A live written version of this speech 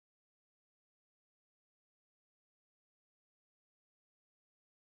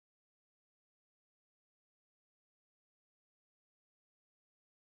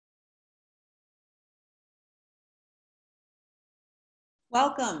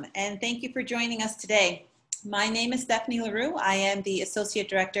Welcome, and thank you for joining us today. My name is Stephanie LaRue. I am the Associate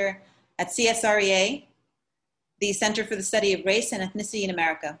Director at CSREA, the Center for the Study of Race and Ethnicity in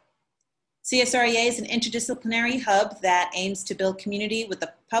America. CSREA is an interdisciplinary hub that aims to build community with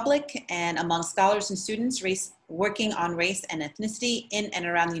the public and among scholars and students working on race and ethnicity in and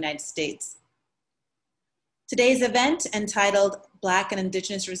around the United States. Today's event, entitled Black and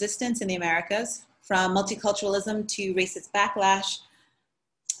Indigenous Resistance in the Americas, From Multiculturalism to Racist Backlash,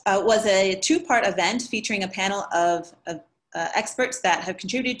 was a two-part event featuring a panel of experts that have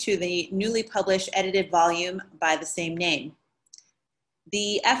contributed to the newly published edited volume by the same name.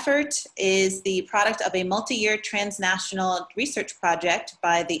 The effort is the product of a multi-year transnational research project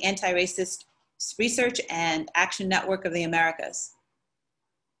by the Antiracist Research and Action Network of the Americas.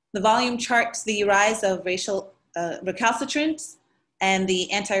 The volume charts the rise of racial recalcitrance and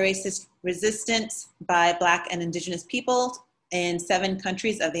the anti-racist resistance by Black and Indigenous people in 7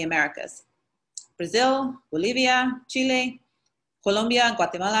 countries of the Americas: Brazil, Bolivia, Chile, Colombia,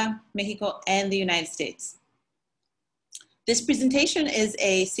 Guatemala, Mexico, and the United States. This presentation is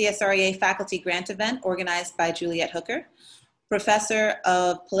a CSREA faculty grant event organized by Juliet Hooker, Professor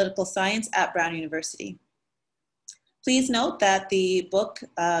of Political Science at Brown University. Please note that the book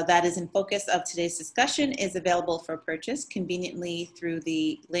that is in focus of today's discussion is available for purchase conveniently through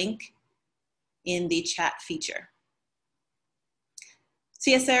the link in the chat feature.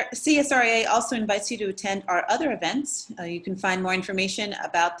 CSREA also invites you to attend our other events. You can find more information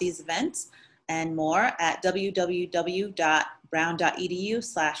about these events and more at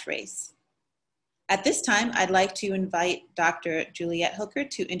www.brown.edu/race. At this time, I'd like to invite Dr. Juliet Hooker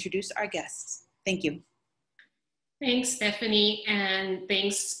to introduce our guests. Thank you. Thanks, Stephanie, and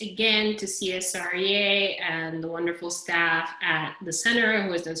thanks again to CSREA and the wonderful staff at the center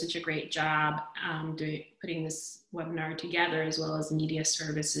who has done such a great job putting this webinar together, as well as media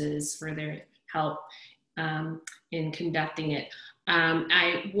services for their help in conducting it.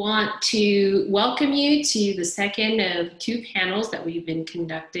 I want to welcome you to the second of 2 panels that we've been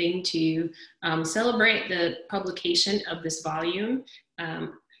conducting to celebrate the publication of this volume,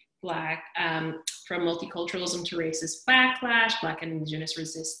 From Multiculturalism to Racist Backlash, Black and Indigenous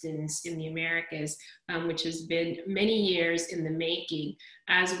Resistance in the Americas, which has been many years in the making.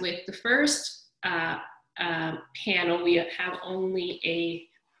 As with the first panel, we have only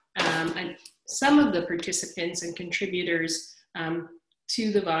some of the participants and contributors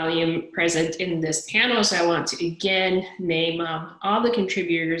to the volume present in this panel. So I want to again name all the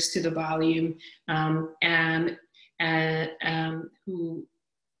contributors to the volume who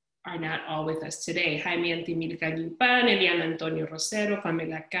are not all with us today. Jaime Antimilca Yupan, Eliana Antonio Rosero,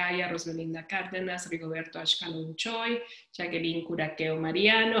 Pamela Calla, Rosmelinda Cárdenas, Rigoberto Ashkelon Choi, Jacqueline Curaqueo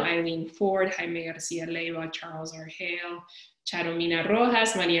Mariano, Eileen Ford, Jaime Garcia Leiva, Charles R. Hale, Charomina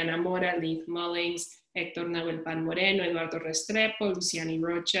Rojas, Mariana Mora, Leith Mullings, Héctor Nahuel Pan Moreno, Eduardo Restrepo, Luciani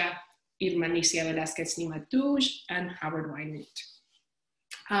Rocha, Irma Nicia Velázquez Nimatuj, and Howard Weinert.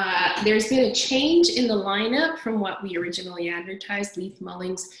 There's been a change in the lineup from what we originally advertised. Leith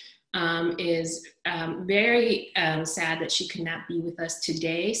Mullings is very sad that she could not be with us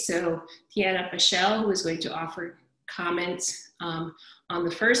today. So Tiana Pachel, who is going to offer comments on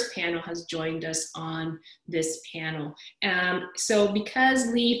the first panel, has joined us on this panel. So because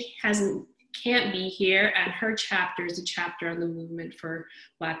Leith can't be here, and her chapter is a chapter on the movement for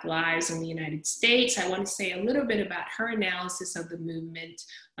Black lives in the United States, I want to say a little bit about her analysis of the movement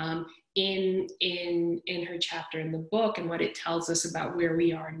in her chapter in the book and what it tells us about where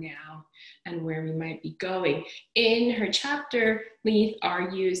we are now and where we might be going. In her chapter, Leith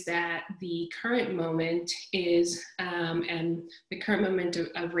argues that the current moment is, and the current moment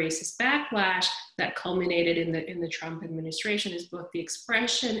of racist backlash that culminated in the Trump administration is both the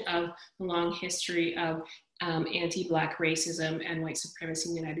expression of a long history of anti-Black racism and white supremacy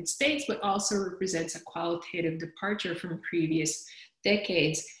in the United States, but also represents a qualitative departure from previous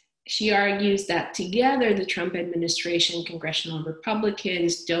decades. She argues that together, the Trump administration, congressional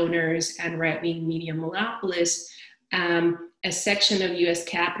Republicans, donors, and right-wing media monopolists, a section of US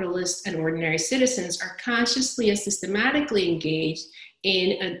capitalists and ordinary citizens are consciously and systematically engaged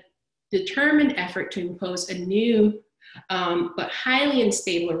in a determined effort to impose a new but highly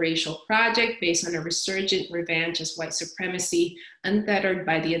unstable racial project based on a resurgent revanchist white supremacy unfettered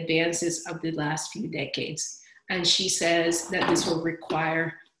by the advances of the last few decades. And she says that this will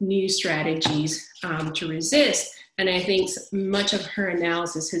require new strategies to resist. And I think much of her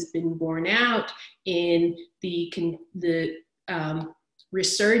analysis has been borne out in the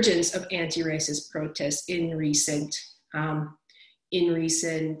resurgence of anti-racist protests in recent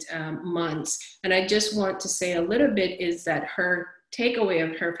months. And I just want to say a little bit is that her takeaway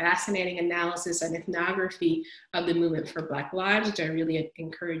of her fascinating analysis and ethnography of the movement for Black Lives, which I really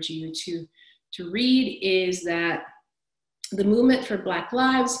encourage you to read, is that the movement for Black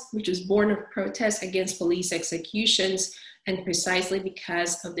Lives, which was born of protests against police executions, and precisely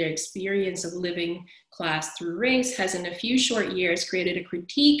because of their experience of living class through race, has in a few short years created a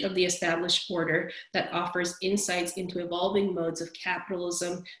critique of the established order that offers insights into evolving modes of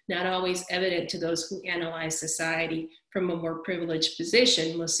capitalism, not always evident to those who analyze society from a more privileged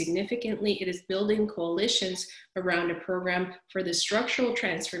position. Most significantly, it is building coalitions around a program for the structural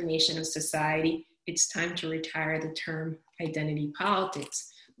transformation of society. It's time to retire the term identity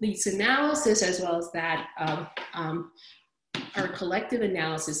politics. These analysis, as well as that our collective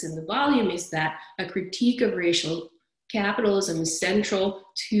analysis in the volume, is that a critique of racial capitalism is central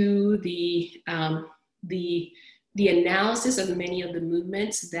to the analysis of many of the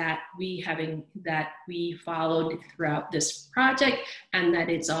movements that we followed throughout this project, and that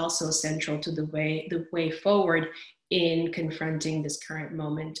it's also central to the way forward in confronting this current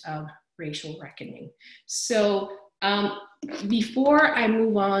moment of racial reckoning. So before I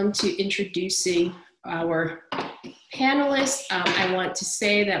move on to introducing our panelists, I want to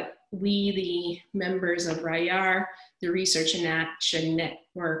say that we, the members of RAYAR, the Research and Action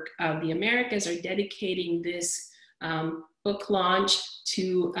Network of the Americas, are dedicating this book launch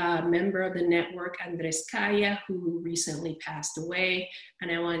to a member of the network, Andres Caya, who recently passed away.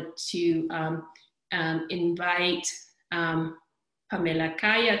 And I want to invite Pamela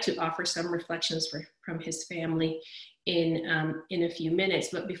Caya to offer some reflections from his family in a few minutes.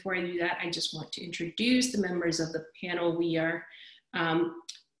 But before I do that, I just want to introduce the members of the panel. We are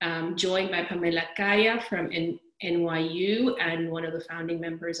joined by Pamela Caya from NYU and one of the founding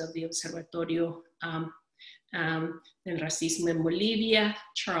members of the Observatorio del Racismo en Bolivia,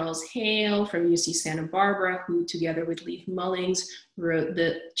 Charles Hale from UC Santa Barbara, who together with Leif Mullings wrote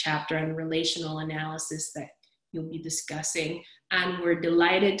the chapter on relational analysis that you'll be discussing. And we're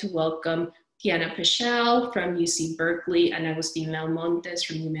delighted to welcome Tiana Pichel from UC Berkeley and Agustin Melmontes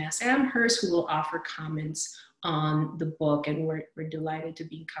from UMass Amherst, who will offer comments on the book. And we're delighted to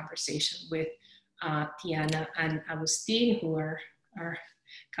be in conversation with Tiana and Agustin, who are our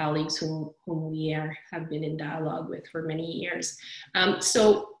colleagues whom we have been in dialogue with for many years.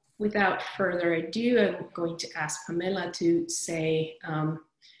 So without further ado, I'm going to ask Pamela to say,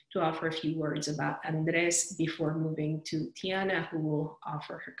 to offer a few words about Andres before moving to Tiana, who will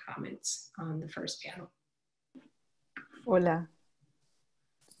offer her comments on the first panel. Hola.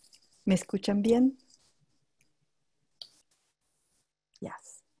 ¿Me escuchan bien?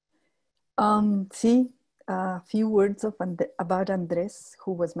 Yes. Sí, a few words about Andres,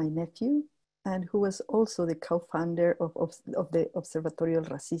 who was my nephew and who was also the co-founder of the Observatorio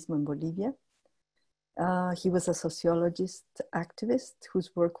del Racismo en Bolivia. He was a sociologist activist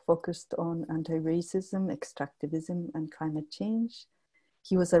whose work focused on anti-racism, extractivism, and climate change.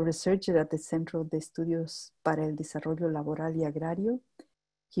 He was a researcher at the Centro de Estudios para el Desarrollo Laboral y Agrario.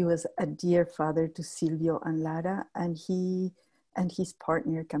 He was a dear father to Silvio and Lara, and he and his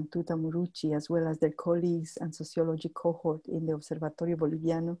partner Cantuta Murucci, as well as their colleagues and sociology cohort in the Observatorio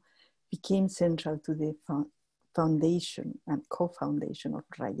Boliviano, became central to the foundation and co-foundation of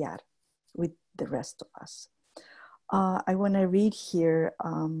RAYAR with the rest of us. I want to read here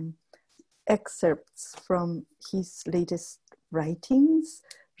excerpts from his latest writings.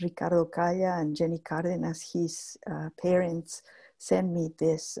 Ricardo Caya and Jenny Cárdenas, his parents, sent me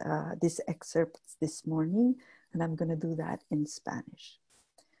these excerpts this morning, and I'm going to do that in Spanish.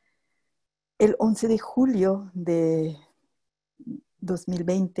 El 11 de julio de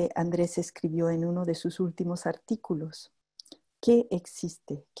 2020, Andrés escribió en uno de sus últimos artículos: ¿qué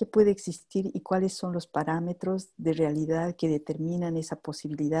existe? ¿Qué puede existir? ¿Y cuáles son los parámetros de realidad que determinan esa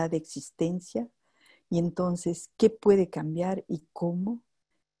posibilidad de existencia? Y entonces, ¿qué puede cambiar y cómo?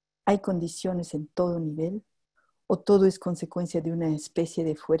 ¿Hay condiciones en todo nivel? ¿O todo es consecuencia de una especie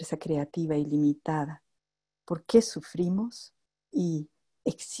de fuerza creativa ilimitada? ¿Por qué sufrimos? ¿Y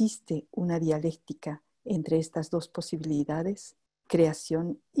existe una dialéctica entre estas dos posibilidades,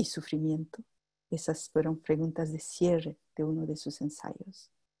 creación y sufrimiento? Esas fueron preguntas de cierre de uno de sus ensayos.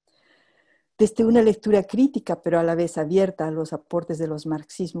 Desde una lectura crítica, pero a la vez abierta a los aportes de los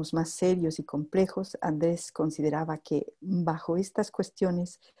marxismos más serios y complejos, Andrés consideraba que bajo estas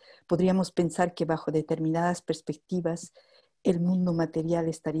cuestiones podríamos pensar que bajo determinadas perspectivas el mundo material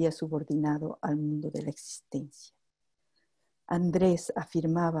estaría subordinado al mundo de la existencia. Andrés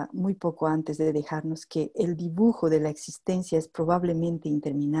afirmaba muy poco antes de dejarnos que el dibujo de la existencia es probablemente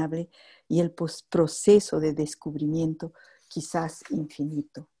interminable y el proceso de descubrimiento quizás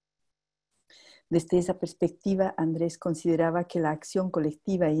infinito. Desde esa perspectiva, Andrés consideraba que la acción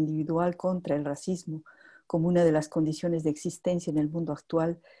colectiva e individual contra el racismo, como una de las condiciones de existencia en el mundo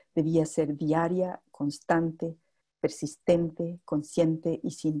actual, debía ser diaria, constante, persistente, consciente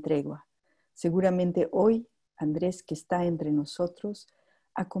y sin tregua. Seguramente hoy, Andrés, que está entre nosotros,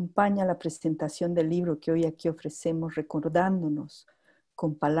 acompaña la presentación del libro que hoy aquí ofrecemos, recordándonos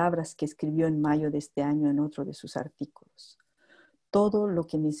con palabras que escribió en mayo de este año en otro de sus artículos. Todo lo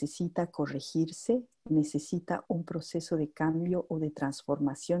que necesita corregirse necesita un proceso de cambio o de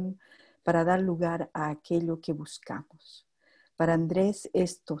transformación para dar lugar a aquello que buscamos. Para Andrés,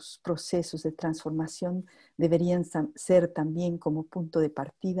 estos procesos de transformación deberían ser también como punto de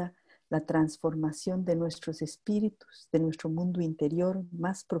partida la transformación de nuestros espíritus, de nuestro mundo interior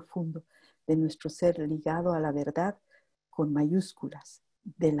más profundo, de nuestro ser ligado a la verdad con mayúsculas,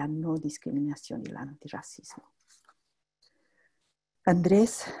 de la no discriminación y el antirracismo.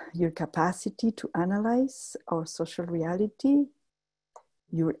 Andrés, your capacity to analyze our social reality,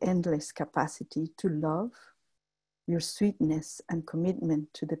 your endless capacity to love, your sweetness and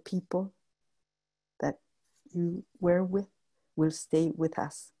commitment to the people that you were with will stay with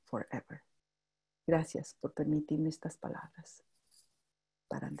us forever. Gracias por permitirme estas palabras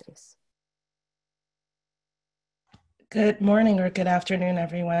para Andrés. Good morning or good afternoon,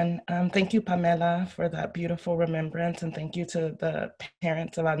 everyone. Thank you, Pamela, for that beautiful remembrance, and thank you to the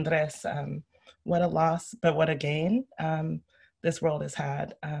parents of Andres. What a loss, but what a gain this world has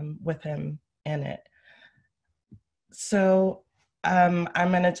had with him in it. So I'm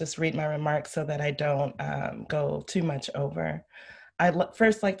gonna just read my remarks so that I don't go too much over. I'd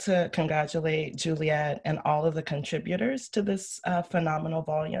first like to congratulate Juliet and all of the contributors to this phenomenal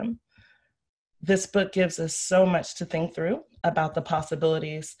volume. This book gives us so much to think through about the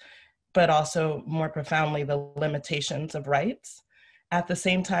possibilities, but also more profoundly, the limitations of rights. At the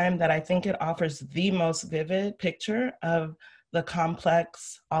same time that I think it offers the most vivid picture of the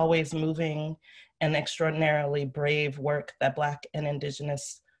complex, always moving, and extraordinarily brave work that Black and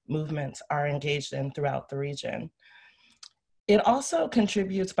Indigenous movements are engaged in throughout the region. It also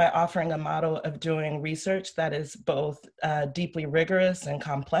contributes by offering a model of doing research that is both deeply rigorous and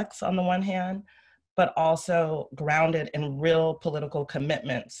complex on the one hand, but also grounded in real political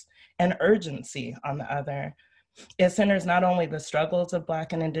commitments and urgency on the other. It centers not only the struggles of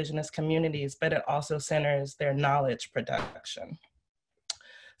Black and Indigenous communities, but it also centers their knowledge production.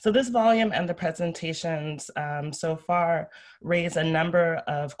 So this volume and the presentations so far raise a number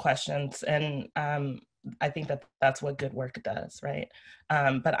of questions, and I think that that's what good work does, right?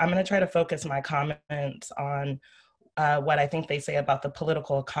 But I'm gonna try to focus my comments on what I think they say about the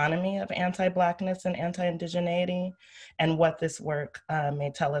political economy of anti-Blackness and anti-indigeneity, and what this work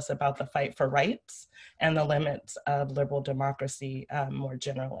may tell us about the fight for rights and the limits of liberal democracy more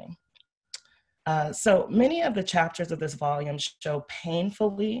generally. So many of the chapters of this volume show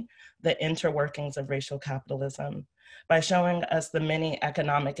painfully the interworkings of racial capitalism by showing us the many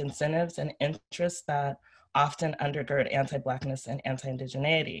economic incentives and interests that often undergird anti-Blackness and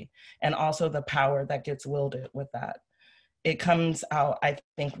anti-indigeneity, and also the power that gets wielded with that. It comes out, I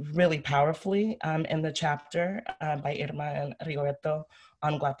think, really powerfully in the chapter by Irma and Rigoberto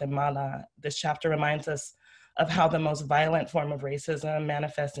on Guatemala. This chapter reminds us of how the most violent form of racism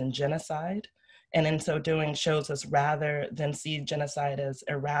manifests in genocide, and in so doing shows us rather than see genocide as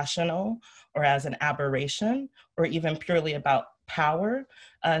irrational or as an aberration or even purely about power,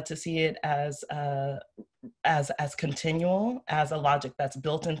 to see it as continual, as a logic that's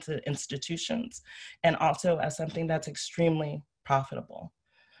built into institutions, and also as something that's extremely profitable.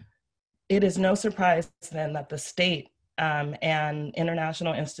 It is no surprise then that the state and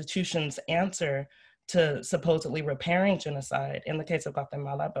international institutions answer to supposedly repairing genocide, in the case of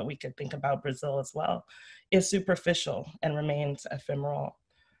Guatemala, but we could think about Brazil as well, is superficial and remains ephemeral.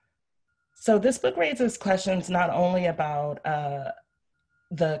 So this book raises questions not only about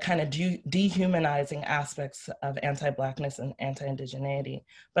the kind of dehumanizing aspects of anti-Blackness and anti-indigeneity,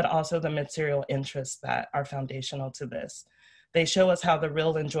 but also the material interests that are foundational to this. They show us how the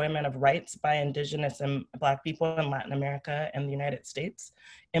real enjoyment of rights by Indigenous and Black people in Latin America and the United States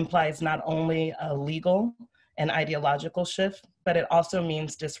implies not only a legal and ideological shift, but it also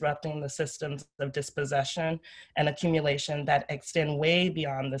means disrupting the systems of dispossession and accumulation that extend way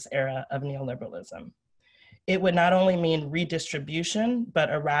beyond this era of neoliberalism. It would not only mean redistribution,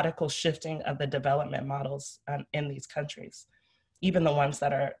 but a radical shifting of the development models in these countries, even the ones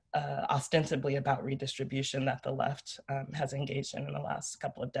that are ostensibly about redistribution that the left has engaged in the last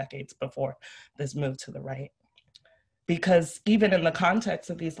couple of decades before this move to the right. because even in the context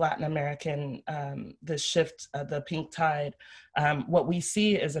of these Latin American, the shift, the pink tide, what we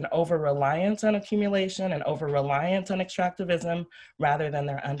see is an over-reliance on accumulation and over-reliance on extractivism rather than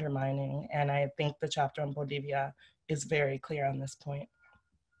their undermining. And I think the chapter on Bolivia is very clear on this point.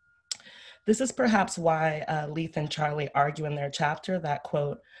 This is perhaps why Leith and Charlie argue in their chapter that,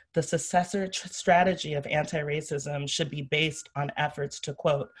 quote, the successor strategy of anti-racism should be based on efforts to,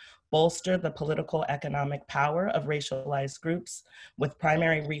 quote, bolster the political economic power of racialized groups with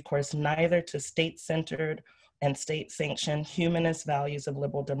primary recourse neither to state-centered and state-sanctioned humanist values of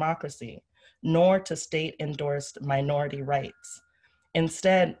liberal democracy, nor to state-endorsed minority rights.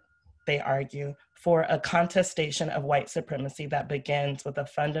 Instead, they argue, for a contestation of white supremacy that begins with a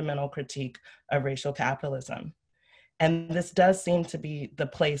fundamental critique of racial capitalism. And this does seem to be the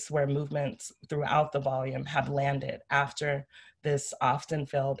place where movements throughout the volume have landed after this often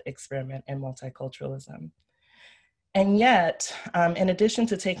failed experiment in multiculturalism. And yet, in addition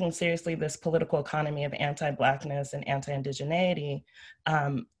to taking seriously this political economy of anti-Blackness and anti-indigeneity,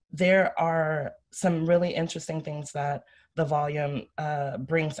 there are some really interesting things that the volume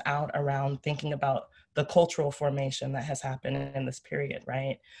brings out around thinking about the cultural formation that has happened in this period,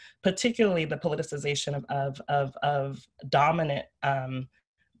 right? Particularly the politicization of dominant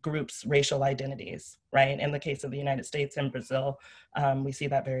groups' racial identities, right? In the case of the United States and Brazil, we see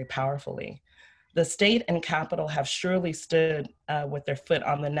that very powerfully. The state and capital have surely stood with their foot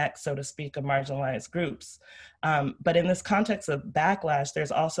on the neck, so to speak, of marginalized groups. But in this context of backlash,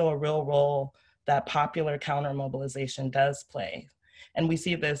 there's also a real role that popular counter-mobilization does play. And we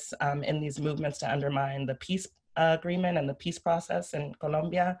see this in these movements to undermine the peace agreement and the peace process in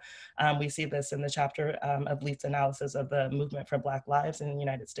Colombia. We see this in the chapter of Leith's analysis of the movement for Black Lives in the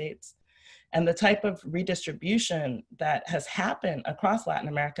United States. And the type of redistribution that has happened across Latin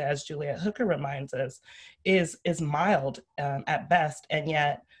America, as Juliet Hooker reminds us, is mild at best, and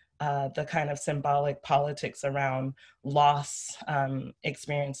yet the kind of symbolic politics around loss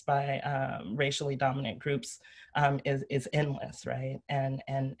experienced by racially dominant groups is endless, right? And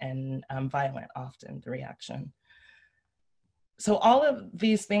violent often, the reaction. So all of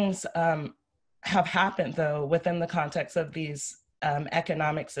these things have happened, though, within the context of these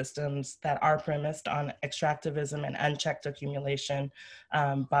economic systems that are premised on extractivism and unchecked accumulation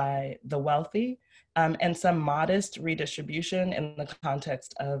by the wealthy, and some modest redistribution in the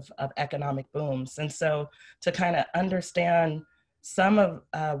context of economic booms. And so to kind of understand some of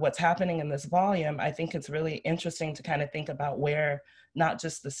what's happening in this volume, I think it's really interesting to kind of think about where not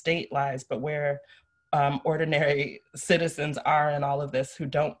just the state lies, but where ordinary citizens are in all of this who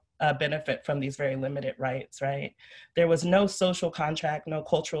don't benefit from these very limited rights, right? There was no social contract, no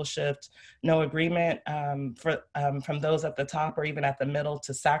cultural shift, no agreement from those at the top or even at the middle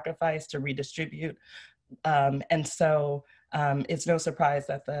to sacrifice, to redistribute. And so it's no surprise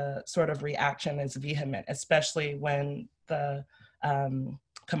that the sort of reaction is vehement, especially when the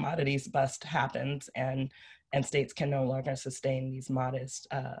commodities bust happens and states can no longer sustain these modest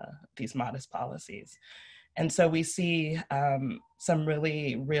policies. And so we see some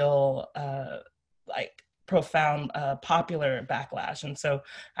really real, like profound popular backlash. And so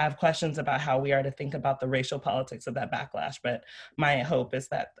I have questions about how we are to think about the racial politics of that backlash, but my hope is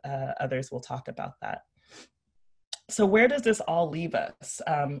that others will talk about that. So where does this all leave us?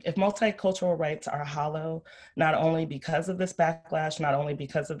 If multicultural rights are hollow, not only because of this backlash, not only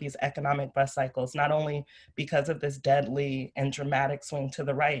because of these economic bust cycles, not only because of this deadly and dramatic swing to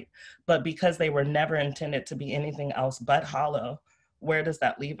the right, but because they were never intended to be anything else but hollow, where does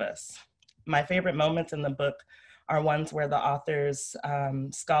that leave us? My favorite moments in the book are ones where the authors,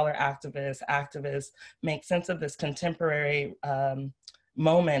 scholar activists make sense of this contemporary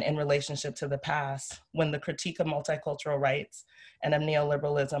moment in relationship to the past, when the critique of multicultural rights and of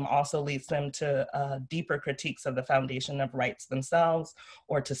neoliberalism also leads them to deeper critiques of the foundation of rights themselves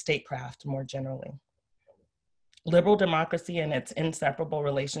or to statecraft more generally. Liberal democracy and its inseparable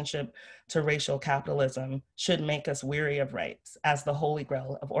relationship to racial capitalism should make us weary of rights as the holy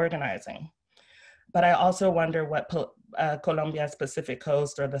grail of organizing. But I also wonder what Colombia's Pacific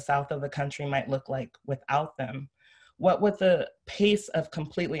coast or the south of the country might look like without them. What would the pace of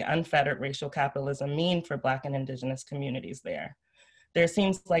completely unfettered racial capitalism mean for Black and Indigenous communities there? There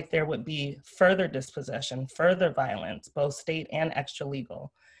seems like there would be further dispossession, further violence, both state and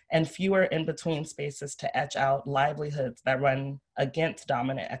extra-legal, and fewer in-between spaces to etch out livelihoods that run against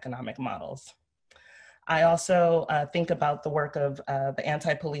dominant economic models. I also think about the work of the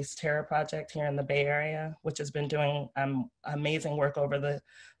Anti-Police Terror Project here in the Bay Area, which has been doing amazing work over the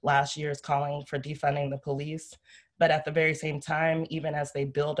last years calling for defunding the police. But at the very same time, even as they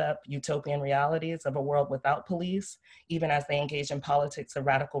build up utopian realities of a world without police, even as they engage in politics of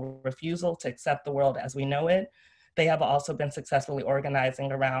radical refusal to accept the world as we know it, they have also been successfully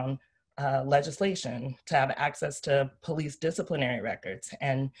organizing around legislation to have access to police disciplinary records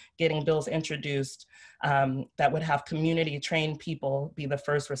and getting bills introduced that would have community trained people be the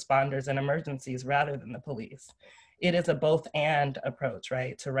first responders in emergencies rather than the police. It is a both and approach,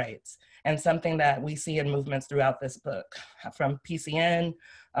 right, to rights, and something that we see in movements throughout this book, from PCN,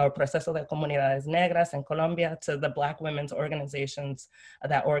 or Proceso de Comunidades Negras in Colombia, to the Black women's organizations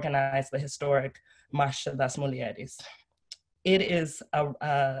that organize the historic Marcha das Mulheres. It is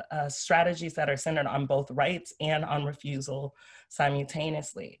strategies that are centered on both rights and on refusal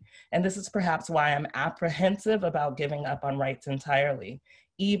simultaneously. And this is perhaps why I'm apprehensive about giving up on rights entirely,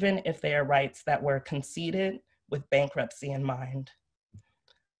 even if they are rights that were conceded with bankruptcy in mind.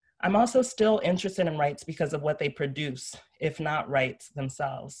 I'm also still interested in rights because of what they produce, if not rights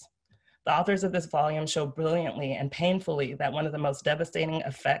themselves. The authors of this volume show brilliantly and painfully that one of the most devastating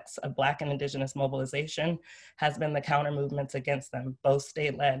effects of Black and Indigenous mobilization has been the counter movements against them, both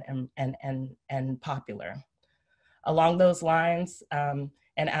state-led and popular. Along those lines,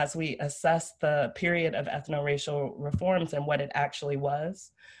 and as we assess the period of ethno-racial reforms and what it actually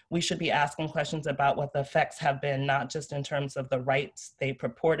was, we should be asking questions about what the effects have been, not just in terms of the rights they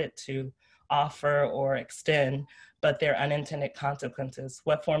purported to offer or extend, but their unintended consequences,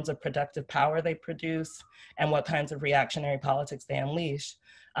 what forms of productive power they produce, and what kinds of reactionary politics they unleash.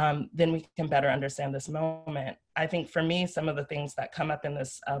 Then we can better understand this moment. I think for me, some of the things that come up in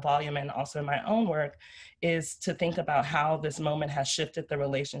this volume and also in my own work is to think about how this moment has shifted the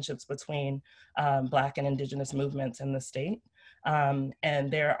relationships between Black and Indigenous movements in the state.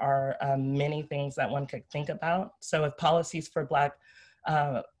 And there are many things that one could think about. So if policies for Black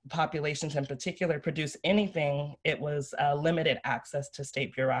populations in particular produce anything, it was limited access to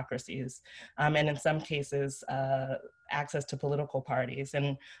state bureaucracies, and in some cases, access to political parties.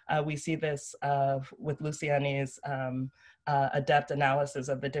 And we see this with Luciani's adept analysis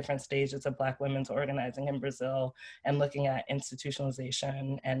of the different stages of Black women's organizing in Brazil and looking at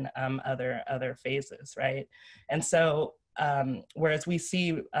institutionalization and other phases, right? And so, whereas we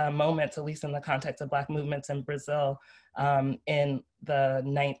see moments, at least in the context of Black movements in Brazil, in the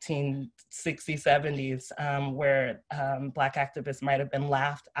 1960s, 70s, where Black activists might have been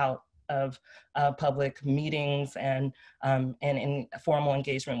laughed out of public meetings and in formal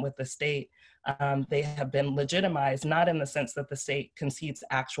engagement with the state. They have been legitimized, not in the sense that the state concedes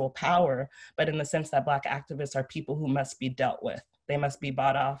actual power, but in the sense that Black activists are people who must be dealt with. They must be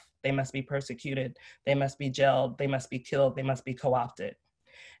bought off, they must be persecuted, they must be jailed, they must be killed, they must be co-opted.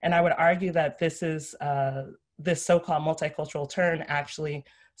 And I would argue that this is, this so-called multicultural turn actually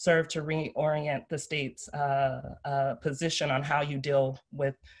served to reorient the state's position on how you deal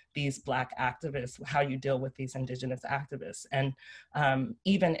with these Black activists, how you deal with these Indigenous activists. And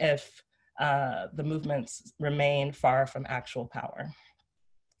even if the movements remain far from actual power.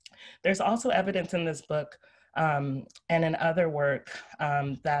 There's also evidence in this book and in other work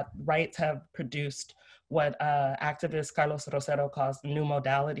that rights have produced what activist Carlos Rosero calls new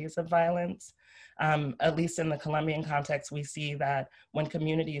modalities of violence. At least in the Colombian context, we see that when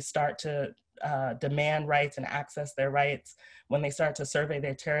communities start to demand rights and access their rights, when they start to survey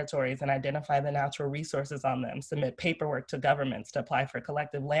their territories and identify the natural resources on them, submit paperwork to governments to apply for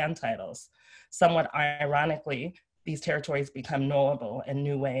collective land titles, somewhat ironically, these territories become knowable in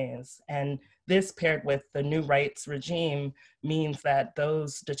new ways. And this, paired with the new rights regime, means that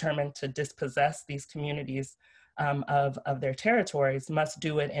those determined to dispossess these communities of their territories must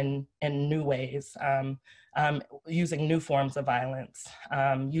do it in new ways, using new forms of violence,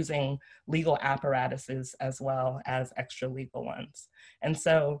 using legal apparatuses as well as extra legal ones. And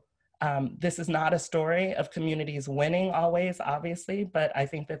so this is not a story of communities winning always, obviously, but I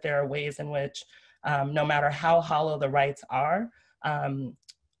think that there are ways in which no matter how hollow the rights are,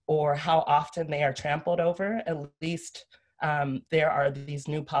 or how often they are trampled over, at least there are these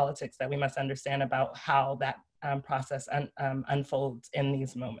new politics that we must understand about how that process unfolds in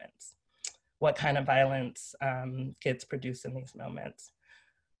these moments. What kind of violence gets produced in these moments.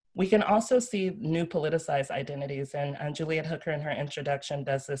 We can also see new politicized identities, and Juliet Hooker in her introduction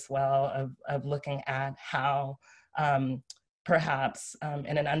does this well of looking at how perhaps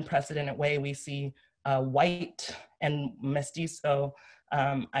in an unprecedented way we see white and mestizo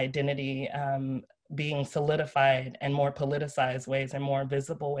identity being solidified in more politicized ways and more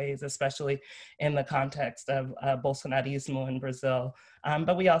visible ways, especially in the context of Bolsonarismo in Brazil.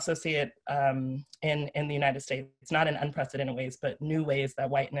 But we also see it in the United States, not in unprecedented ways, but new ways that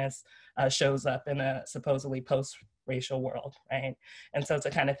whiteness shows up in a supposedly post-racial world, right? And so to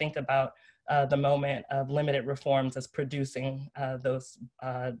kind of think about the moment of limited reforms as producing those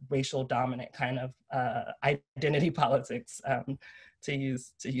racial dominant kind of identity politics, to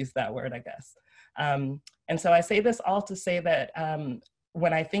use that word, I guess. And so I say this all to say that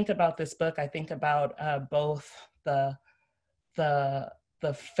when I think about this book, I think about both the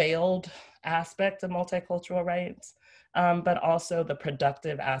failed aspect of multicultural rights, but also the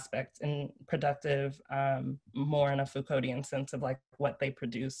productive aspect, and productive more in a Foucauldian sense of like what they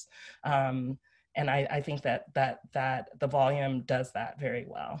produce. And I think that the volume does that very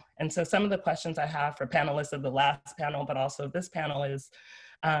well. And so some of the questions I have for panelists of the last panel, but also this panel is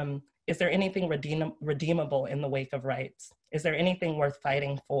there anything redeemable in the wake of rights? Is there anything worth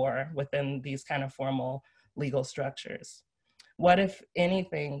fighting for within these kind of formal legal structures? What, if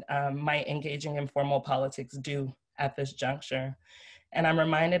anything, might engaging in formal politics do at this juncture? And I'm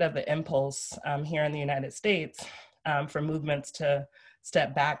reminded of the impulse here in the United States for movements to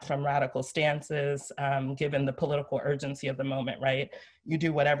step back from radical stances, given the political urgency of the moment, right? You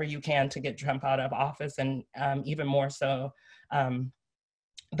do whatever you can to get Trump out of office, and even more so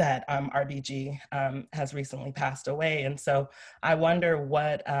that RBG has recently passed away. And so I wonder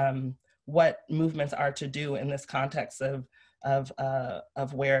what movements are to do in this context of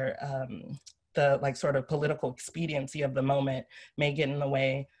where the like sort of political expediency of the moment may get in the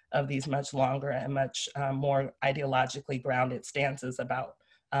way of these much longer and much more ideologically grounded stances about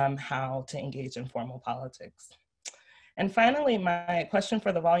how to engage in formal politics. And finally, my question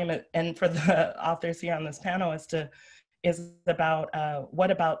for the volume and for the authors here on this panel is about what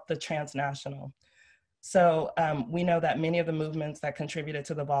about the transnational? So we know that many of the movements that contributed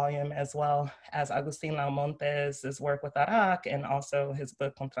to the volume, as well as Agustin Laumontes' work with ARAC and also his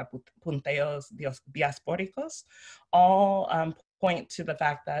book Contra Punteos Diaspóricos, all point to the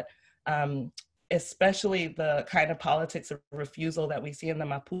fact that especially the kind of politics of refusal that we see in the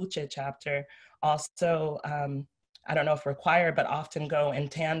Mapuche chapter also, I don't know if required, but often go in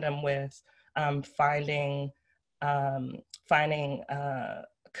tandem with finding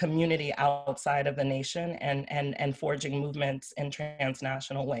community outside of the nation and forging movements in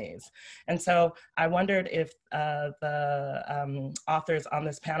transnational ways. And so I wondered if the authors on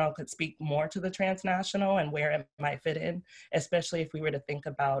this panel could speak more to the transnational and where it might fit in, especially if we were to think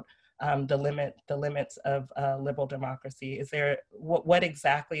about the limits of liberal democracy. Is there, what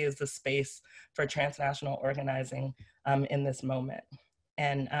exactly is the space for transnational organizing in this moment?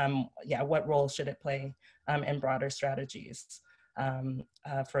 And yeah, what role should it play in broader strategies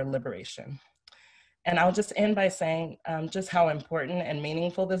for liberation? And I'll just end by saying just how important and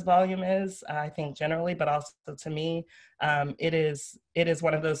meaningful this volume is, I think generally, but also to me. It is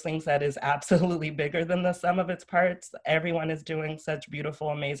one of those things that is absolutely bigger than the sum of its parts. Everyone is doing such beautiful,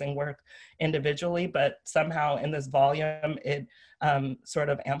 amazing work individually, but somehow in this volume, it sort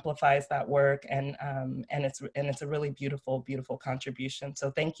of amplifies that work, and it's a really beautiful, beautiful contribution.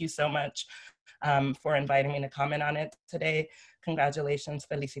 So thank you so much for inviting me to comment on it today. Congratulations,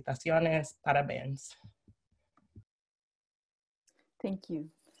 felicitaciones, parabéns. Thank you.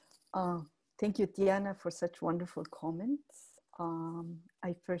 Thank you, Tiana, for such wonderful comments.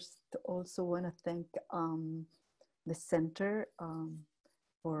 I first also want to thank the center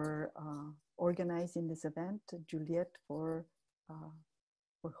for organizing this event, Juliet for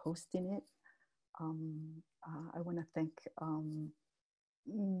hosting it. I want to thank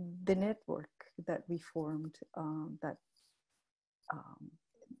the network that we formed, that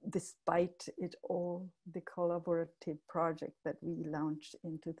despite it all, the collaborative project that we launched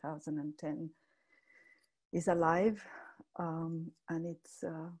in 2010 is alive, and it's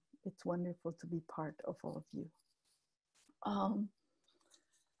wonderful to be part of all of you.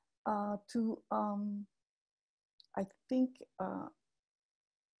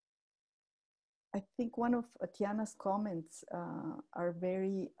 I think one of Tiana's comments are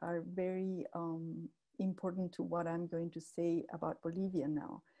very important to what I'm going to say about Bolivia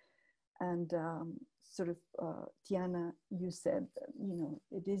now. And Tiana, you said,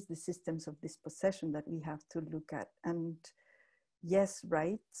 it is the systems of dispossession that we have to look at. And yes,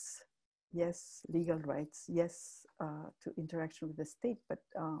 rights, yes, legal rights, yes, to interaction with the state, but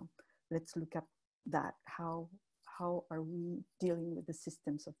let's look at that. How are we dealing with the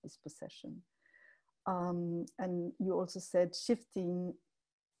systems of dispossession? And you also said shifting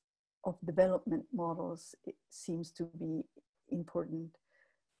of development models, it seems to be important.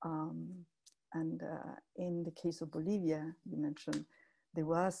 And in the case of Bolivia, you mentioned there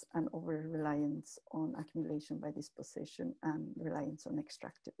was an over-reliance on accumulation by dispossession and reliance on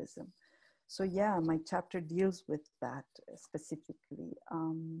extractivism. So yeah, my chapter deals with that specifically.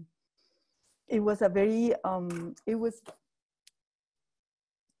 It was a very, it was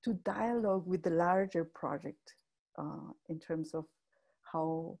to dialogue with the larger project in terms of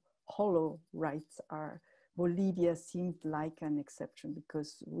how hollow rights are. Bolivia seemed like an exception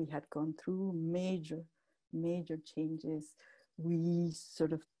because we had gone through major changes. We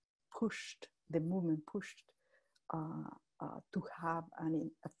sort of pushed, the movement pushed to have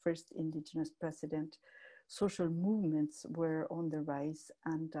a first indigenous president. Social movements were on the rise,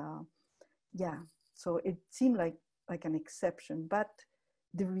 and yeah, so it seemed like an exception, but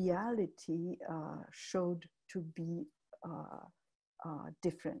the reality showed to be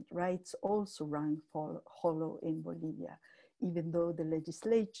different. Rights also rang hollow in Bolivia, even though the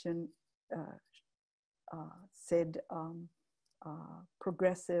legislation said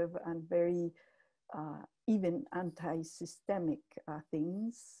progressive and very even anti-systemic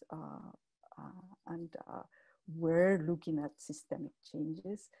things, and we're looking at systemic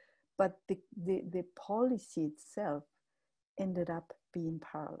changes, but the policy itself ended up being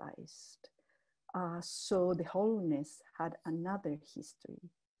paralyzed. So the hollowness had another history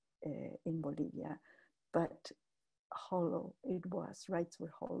in Bolivia, but hollow it was, rights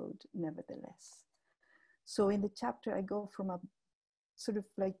were hollowed nevertheless. So in the chapter, I go from a sort of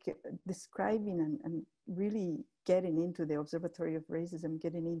like describing and really getting into the observatory of racism,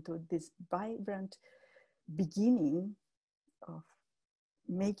 getting into this vibrant beginning of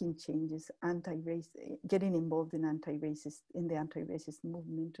making changes, getting involved in the anti-racist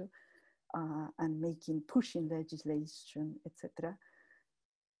movement, and pushing legislation, etc.,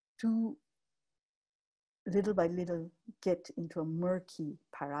 to little by little get into a murky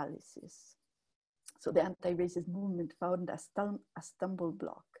paralysis. So the anti-racist movement found a stumble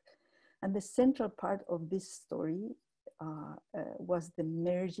block. And the central part of this story was the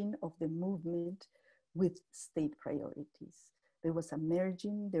merging of the movement with state priorities. There was a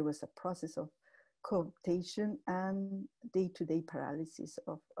merging, there was a process of cooptation and day-to-day paralysis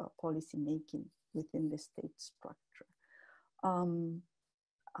of policy making within the state structure.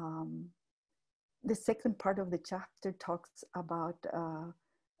 The second part of the chapter talks about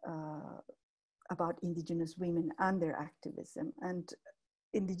indigenous women and their activism, and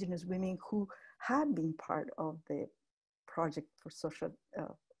indigenous women who had been part of the project for social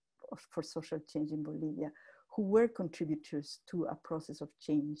change in Bolivia, who were contributors to a process of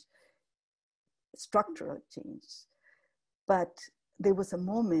change, structural change. But there was a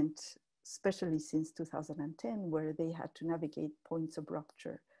moment, especially since 2010, where they had to navigate points of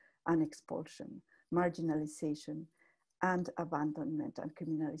rupture and expulsion, marginalization, and abandonment, and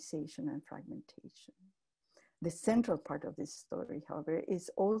criminalization and fragmentation. The central part of this story, however, is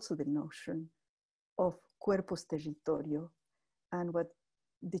also the notion of cuerpos territorio, and what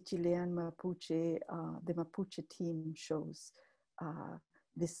the Chilean Mapuche, the Mapuche team shows,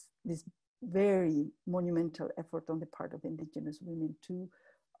 this very monumental effort on the part of indigenous women to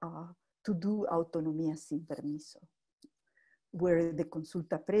do autonomía sin permiso, where the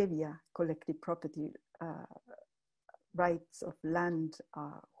consulta previa, collective property rights of land,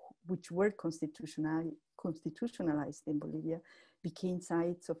 which were constitutionalized in Bolivia, became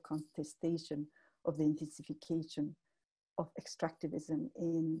sites of contestation of the intensification of extractivism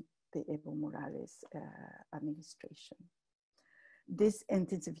in the Evo Morales administration. This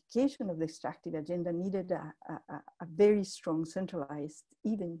intensification of the extractive agenda needed a very strong, centralized,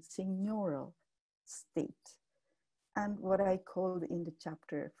 even seigneurial state. And what I called in the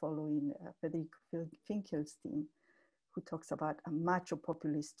chapter following Federico Finkelstein, who talks about a macho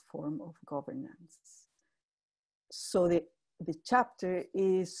populist form of governance. So the chapter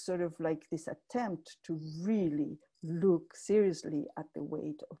is sort of like this attempt to really look seriously at the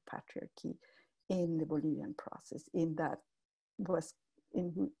weight of patriarchy in the Bolivian process, in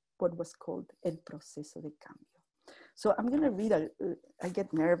what was called el proceso de cambio. So I'm going to read. I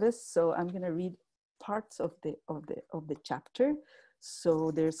get nervous, so I'm going to read parts of the chapter. So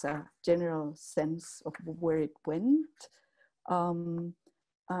there's a general sense of where it went, and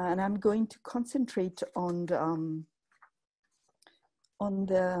I'm going to concentrate on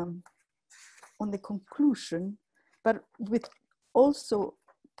the conclusion, but with also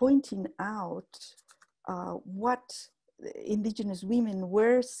pointing out what indigenous women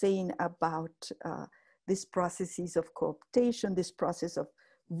were saying about these processes of cooptation, this process of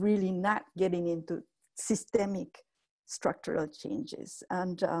really not getting into systemic structural changes.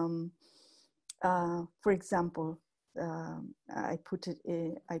 And for example, I put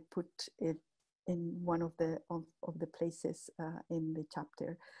it in one of the places in the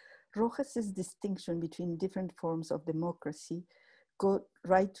chapter. Rojas's distinction between different forms of democracy go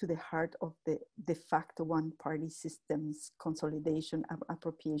right to the heart of the de facto one-party system's consolidation and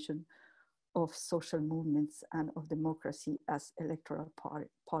appropriation of social movements and of democracy as electoral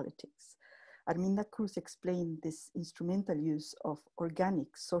politics. Arminda Cruz explained this instrumental use of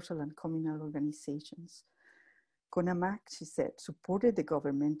organic social and communal organizations. CONAMAC, she said, supported the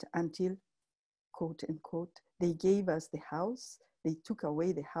government until, quote unquote, they gave us the house, they took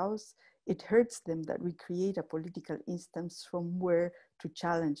away the house. It hurts them that we create a political instance from where to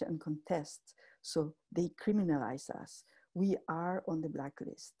challenge and contest. So they criminalize us. We are on the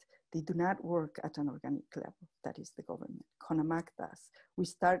blacklist. They do not work at an organic level, that is the government. CONAMAC does. We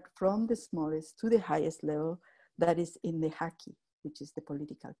start from the smallest to the highest level, that is in the haki, which is the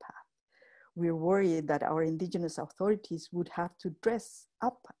political path. We're worried that our indigenous authorities would have to dress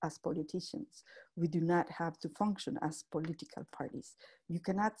up as politicians. We do not have to function as political parties. You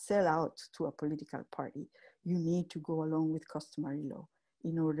cannot sell out to a political party. You need to go along with customary law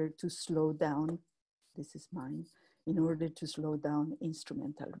in order to slow down, this is mine, in order to slow down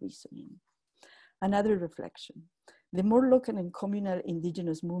instrumental reasoning. Another reflection. The more local and communal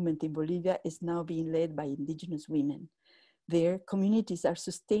indigenous movement in Bolivia is now being led by indigenous women. Their communities are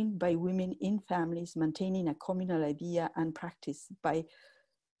sustained by women in families maintaining a communal idea and practice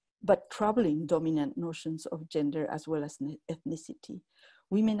but troubling dominant notions of gender as well as ethnicity.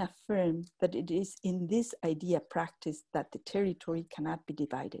 Women affirm that it is in this idea practice that the territory cannot be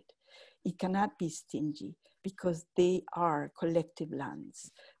divided. It cannot be stingy because they are collective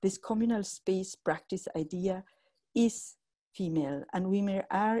lands. This communal space practice idea is female and women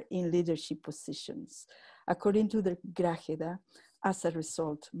are in leadership positions. According to the Grajeda, as a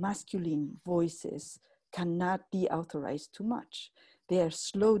result, masculine voices cannot be authorized too much. They are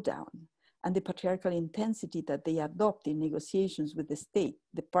slowed down, and the patriarchal intensity that they adopt in negotiations with the state,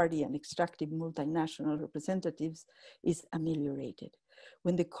 the party, and extractive multinational representatives is ameliorated.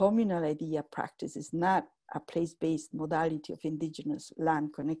 When the communal idea practice is not a place-based modality of indigenous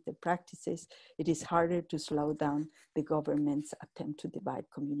land-connected practices, it is harder to slow down the government's attempt to divide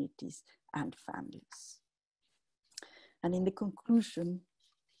communities and families. And in the conclusion,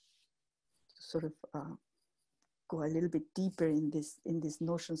 to sort of go a little bit deeper in these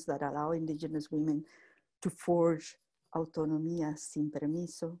notions that allow indigenous women to forge autonomía sin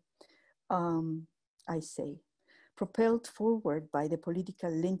permiso, I say, propelled forward by the political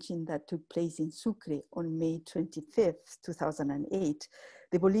lynching that took place in Sucre on May 25th, 2008,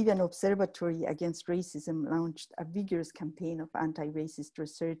 the Bolivian Observatory Against Racism launched a vigorous campaign of anti-racist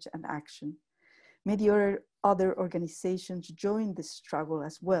research and action. Many other organizations joined the struggle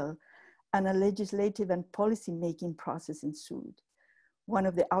as well, and a legislative and policy-making process ensued. One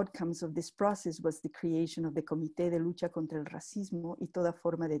of the outcomes of this process was the creation of the Comité de Lucha contra el Racismo y toda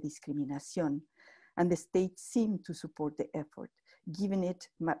forma de discriminación, and the state seemed to support the effort, giving it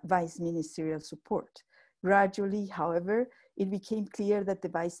vice ministerial support. Gradually, however, it became clear that the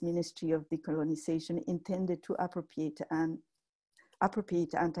Vice Ministry of Decolonization intended to appropriate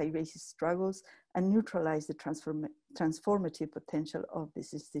anti-racist struggles and neutralize the transformative potential of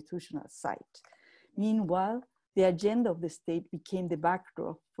this institutional site. Meanwhile, the agenda of the state became the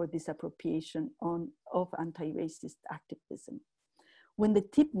backdrop for this appropriation of anti-racist activism. When the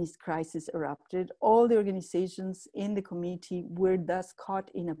Tipnis crisis erupted, all the organizations in the community were thus caught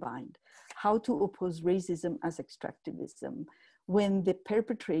in a bind. How to oppose racism as extractivism when the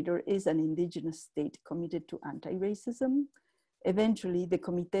perpetrator is an indigenous state committed to anti-racism? Eventually, the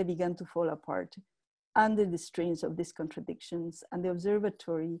Comité began to fall apart under the strains of these contradictions, and the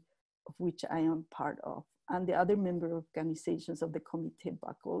observatory, of which I am part of, and the other member organizations of the Comité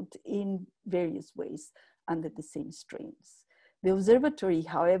buckled in various ways under the same strains. The observatory,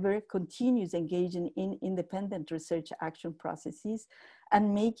 however, continues engaging in independent research action processes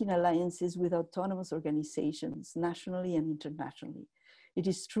and making alliances with autonomous organizations nationally and internationally. It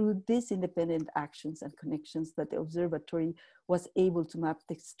is through these independent actions and connections that the observatory was able to map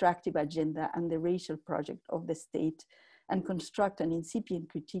the extractive agenda and the racial project of the state and construct an incipient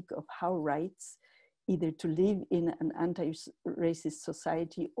critique of how rights, either to live in an anti-racist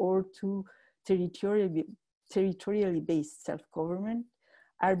society or to territorially based self-government,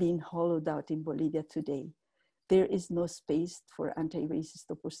 are being hollowed out in Bolivia today. There is no space for anti-racist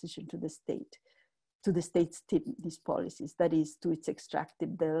opposition to the state. to the state's these policies, that is, to its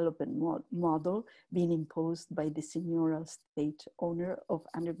extractive development model being imposed by the seigneurial state owner of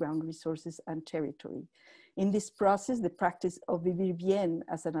underground resources and territory. In this process, the practice of vivir bien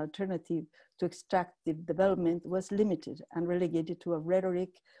as an alternative to extractive development was limited and relegated to a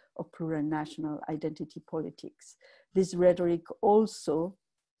rhetoric of plural national identity politics. This rhetoric also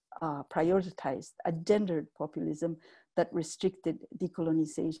prioritized a gendered populism that restricted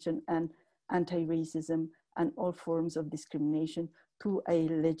decolonization and anti-racism and all forms of discrimination to a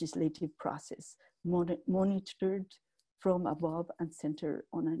legislative process, monitored from above and centered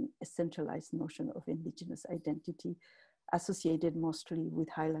on a centralized notion of indigenous identity, associated mostly with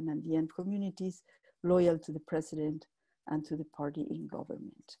highland Andean communities, loyal to the president and to the party in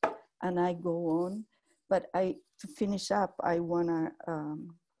government. And I go on, but to finish up, I wanna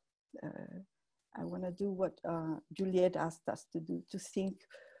do what Juliet asked us to do, to think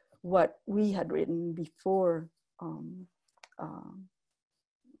what we had written before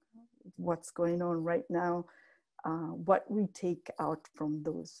what's going on right now, what we take out from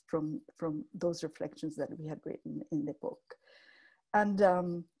those reflections that we had written in the book.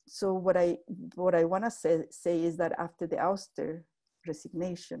 And so what I want to say is that after the ouster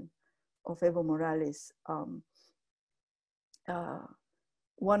resignation of Evo Morales,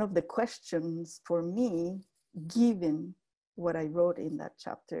 one of the questions for me, given what I wrote in that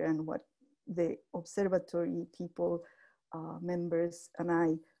chapter and what the observatory people, members, and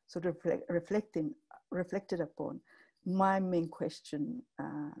I sort of reflected upon, my main question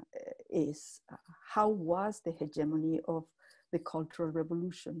is how was the hegemony of the Cultural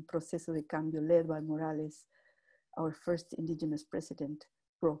Revolution, Proceso de Cambio, led by Morales, our first indigenous president,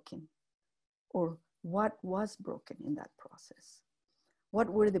 broken? Or what was broken in that process? What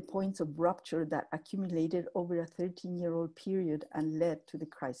were the points of rupture that accumulated over a 13-year-old period and led to the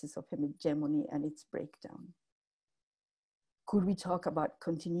crisis of hegemony and its breakdown? Could we talk about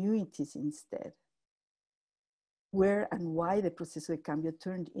continuities instead? Where and why the Proceso de Cambio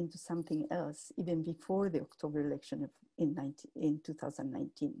turned into something else even before the October election in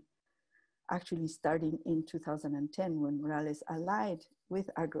 2019. Actually starting in 2010 when Morales allied with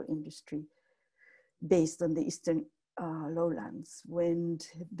agro-industry based on the Eastern lowlands, when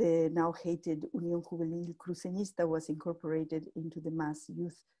the now hated Unión Juvenil Cruceñista was incorporated into the mass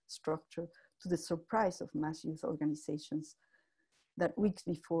youth structure, to the surprise of mass youth organizations that weeks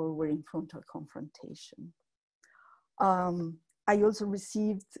before were in frontal confrontation. I also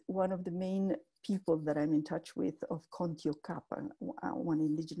received one of the main people that I'm in touch with of Contio Capa, one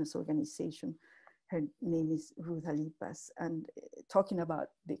indigenous organization. Her name is Ruth Alipas, and talking about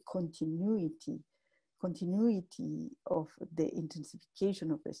the continuity of the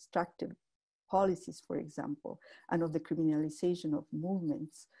intensification of extractive policies, for example, and of the criminalization of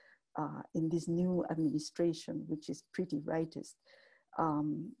movements in this new administration, which is pretty rightist.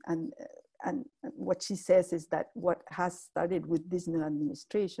 And what she says is that what has started with this new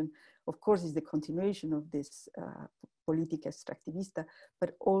administration, of course, is the continuation of this política extractivista,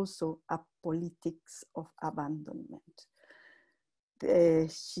 but also a politics of abandonment.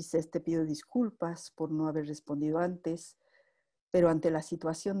 She says, te pido disculpas por no haber respondido antes, pero ante la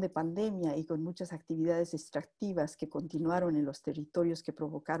situación de pandemia y con muchas actividades extractivas que continuaron en los territorios que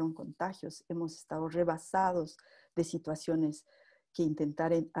provocaron contagios, hemos estado rebasados de situaciones que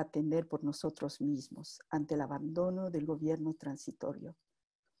intentar atender por nosotros mismos ante el abandono del gobierno transitorio.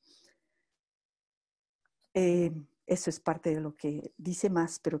 Eso es parte de lo que dice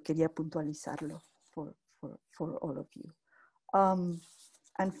más, pero quería puntualizarlo for all of you.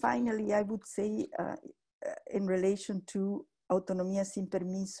 And finally, I would say in relation to autonomía sin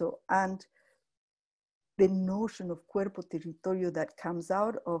permiso and the notion of cuerpo territorio that comes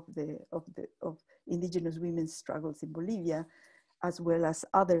out of indigenous women's struggles in Bolivia, as well as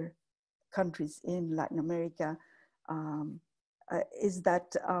other countries in Latin America, is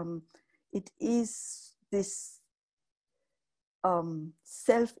that it is this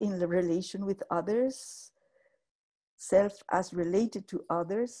self in the relation with others, self as related to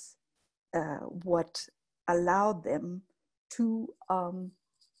others, what allowed them to,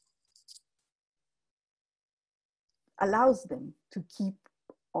 allows them to keep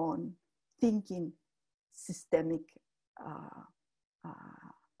on thinking systemic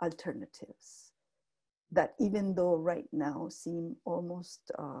alternatives that, even though right now seem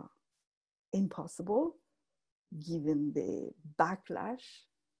almost impossible, given the backlash,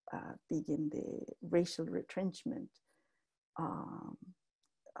 given the racial retrenchment,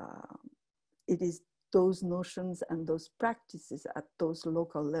 it is those notions and those practices at those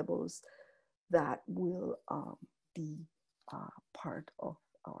local levels that will be part of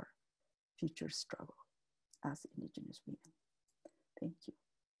our future struggle as Indigenous women. Thank you.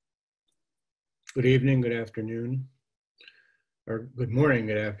 Good evening, good afternoon, or good morning,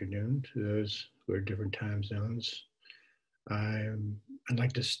 good afternoon to those who are different time zones. I'd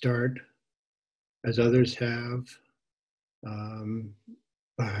like to start, as others have,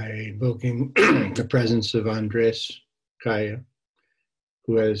 by invoking the presence of Andres Kaya,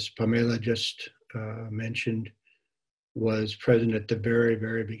 who, as Pamela just mentioned, was present at the very,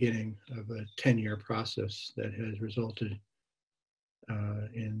 very beginning of a 10-year process that has resulted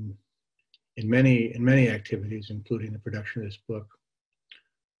in many activities, including the production of this book.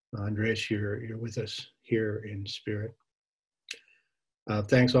 Andres, you're with us here in spirit.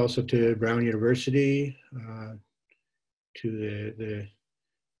 Thanks also to Brown University, to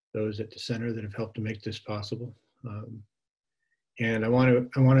those at the center that have helped to make this possible. And I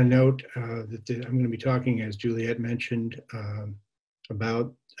want to note that I'm going to be talking, as Juliet mentioned,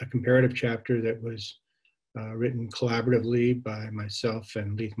 about a comparative chapter that was written collaboratively by myself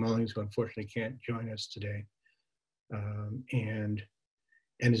and Leith Mullings, who unfortunately can't join us today, and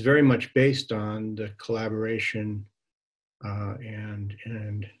is very much based on the collaboration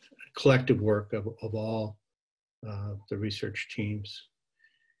and collective work of all the research teams.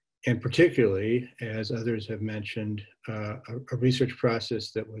 And particularly, as others have mentioned, a research process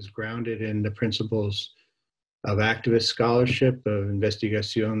that was grounded in the principles of activist scholarship, of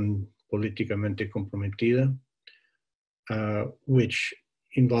investigación políticamente comprometida, which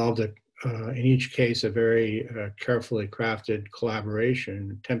involved, in each case, a very carefully crafted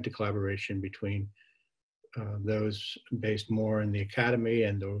collaboration, attempted collaboration between those based more in the academy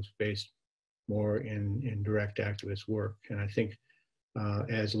and those based more in direct activist work. And I think,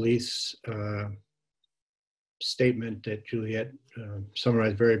 as Leith's statement that Juliet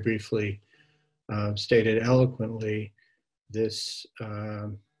summarized very briefly stated eloquently, this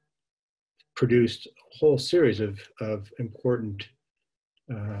produced a whole series of important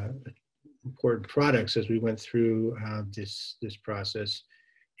products as we went through this process,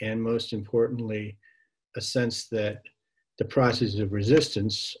 and most importantly, a sense that the process of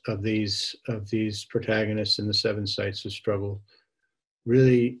resistance of these protagonists in the 7 sites of struggle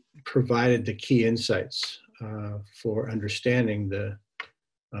really provided the key insights for understanding the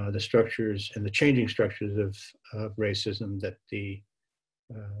structures and the changing structures of racism that the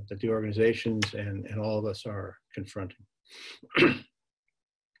organizations and all of us are confronting.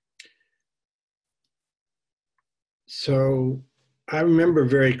 So I remember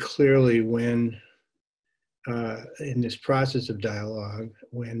very clearly when, in this process of dialogue,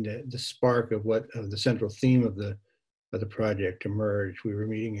 when the spark of the central theme of the project emerged. We were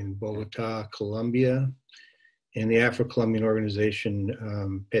meeting in Bogota, Colombia, in the Afro-Colombian organization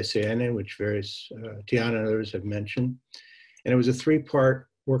PCN, which Tiana and others have mentioned. And it was a 3-part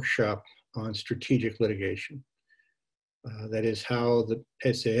workshop on strategic litigation. That is how the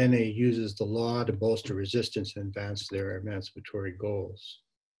PCN uses the law to bolster resistance and advance their emancipatory goals.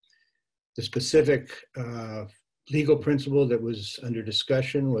 The specific legal principle that was under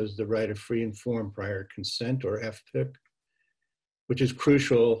discussion was the right of free informed prior consent, or FPIC, which is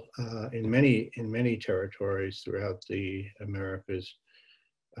crucial in many territories throughout the Americas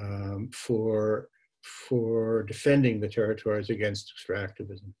for defending the territories against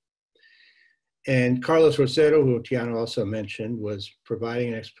extractivism. And Carlos Rosero, who Tiana also mentioned, was providing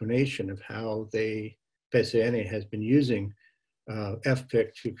an explanation of how PCN has been using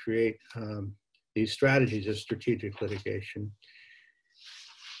FPIC to create these strategies of strategic litigation.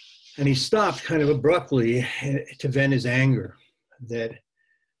 And he stopped kind of abruptly to vent his anger that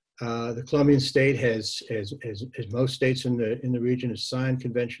the Colombian state has, as most states in the region, has signed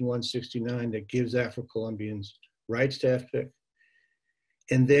Convention 169 that gives Afro-Colombians rights to FPIC,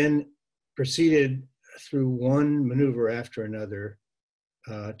 and then proceeded through one maneuver after another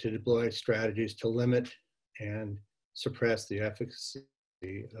to deploy strategies to limit and suppress the efficacy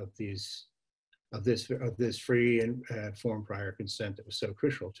of this free and informed prior consent that was so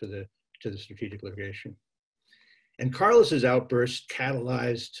crucial to the strategic litigation. And Carlos's outburst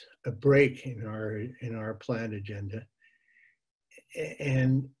catalyzed a break in our planned agenda,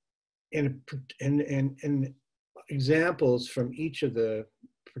 and examples from each of the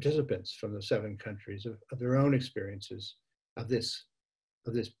participants from the 7 countries of their own experiences of this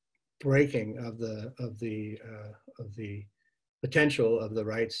breaking of the potential of the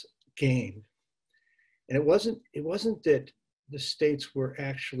rights gained. And it wasn't that the states were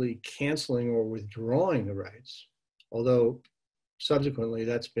actually canceling or withdrawing the rights, although subsequently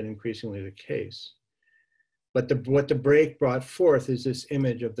that's been increasingly the case. But what the break brought forth is this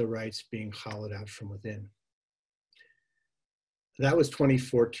image of the rights being hollowed out from within. That was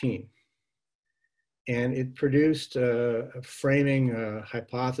 2014. And it produced a framing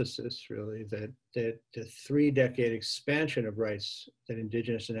hypothesis, really, that the 3-decade expansion of rights that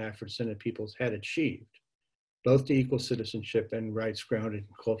Indigenous and Afro-descendant peoples had achieved, both to equal citizenship and rights grounded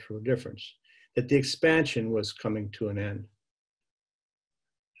in cultural difference, that the expansion was coming to an end.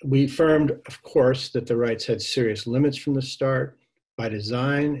 We affirmed, of course, that the rights had serious limits from the start by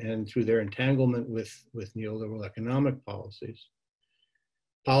design and through their entanglement with neoliberal economic policies,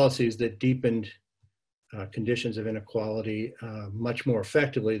 policies that deepened conditions of inequality much more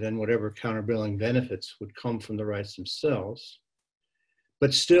effectively than whatever countervailing benefits would come from the rights themselves.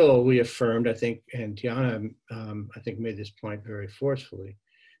 But still, we affirmed, I think, and Tiana, I think, made this point very forcefully,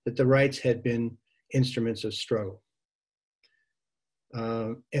 that the rights had been instruments of struggle.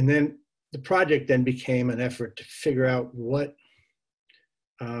 And then the project then became an effort to figure out what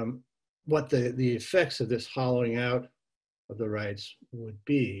the effects of this hollowing out of the rights would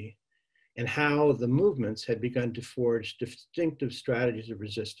be, and how the movements had begun to forge distinctive strategies of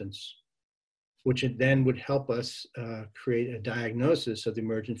resistance, which then would help us create a diagnosis of the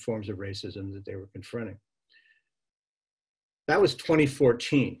emergent forms of racism that they were confronting. That was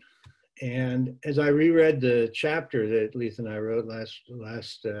 2014. And as I reread the chapter that Letha and I wrote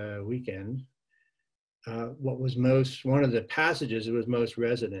last weekend, one of the passages that was most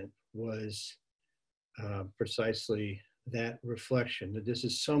resonant was precisely that reflection, that this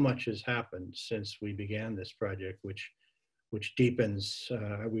is so much has happened since we began this project, which deepens.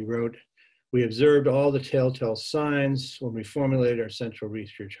 We observed all the telltale signs when we formulated our central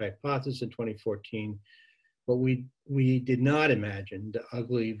research hypothesis in 2014, but we did not imagine the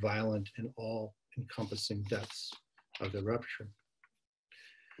ugly, violent, and all-encompassing depths of the rupture.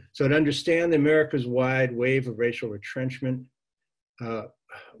 So to understand the Americas-wide wave of racial retrenchment,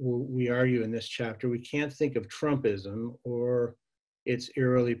 we argue in this chapter, we can't think of Trumpism or its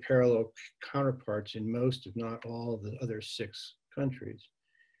eerily parallel counterparts in most, if not all, of the other 6 countries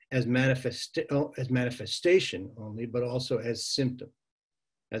as manifestation only, but also as symptom,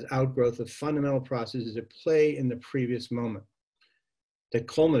 as outgrowth of fundamental processes at play in the previous moment that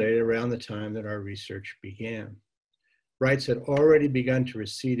culminated around the time that our research began. Rights had already begun to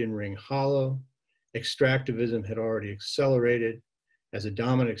recede and ring hollow. Extractivism had already accelerated as a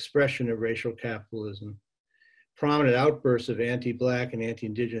dominant expression of racial capitalism. Prominent outbursts of anti-Black and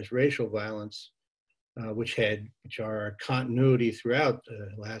anti-Indigenous racial violence, which are a continuity throughout the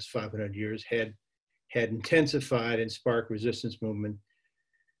last 500 years, had intensified and sparked resistance movement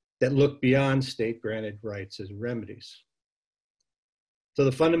that looked beyond state-granted rights as remedies. So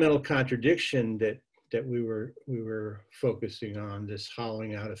the fundamental contradiction that we were focusing on, this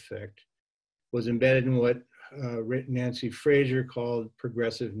hollowing out effect, was embedded in what Nancy Fraser called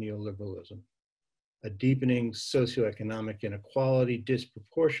progressive neoliberalism, a deepening socioeconomic inequality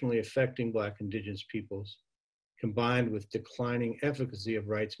disproportionately affecting Black Indigenous peoples, combined with declining efficacy of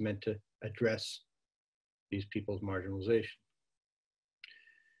rights meant to address these people's marginalization.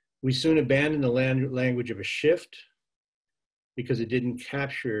 We soon abandoned the language of a shift because it didn't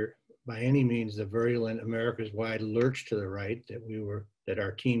capture by any means the virulent America's-wide lurch to the right that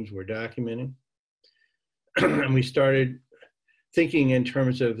our teams were documenting. And we started thinking in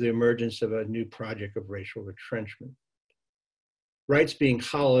terms of the emergence of a new project of racial retrenchment. Rights being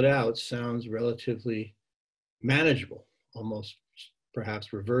hollowed out sounds relatively manageable, almost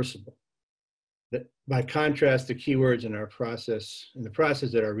perhaps reversible. By contrast, the keywords in the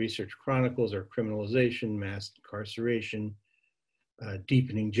process that our research chronicles are criminalization, mass incarceration,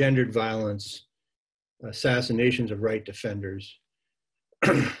 deepening gendered violence, assassinations of right defenders,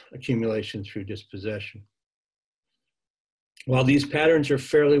 accumulation through dispossession. While these patterns are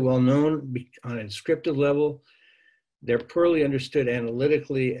fairly well known on a descriptive level, they're poorly understood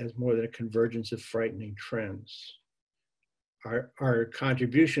analytically as more than a convergence of frightening trends. Our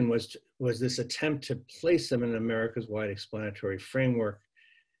contribution was this attempt to place them in an America's-wide explanatory framework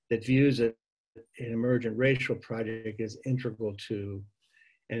that views an emergent racial project as integral to,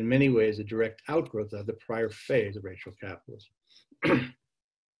 and in many ways, a direct outgrowth of the prior phase of racial capitalism.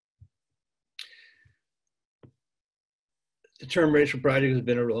 The term racial project has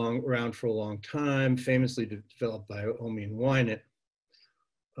been around for a long time, famously developed by Omi and Wynett,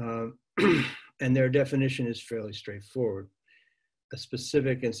 and their definition is fairly straightforward. A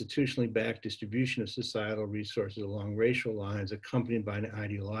specific institutionally backed distribution of societal resources along racial lines accompanied by an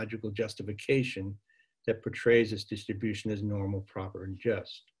ideological justification that portrays this distribution as normal, proper, and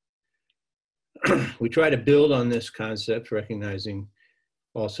just. We try to build on this concept, recognizing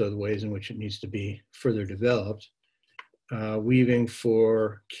also the ways in which it needs to be further developed, weaving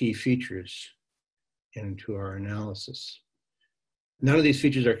 4 key features into our analysis. None of these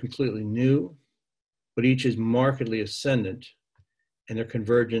features are completely new. but each is markedly ascendant, and their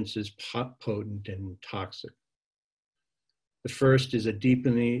convergence is potent and toxic. The first is a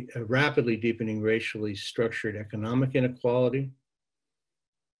rapidly deepening racially structured economic inequality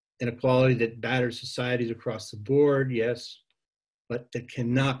that batters societies across the board, yes, but that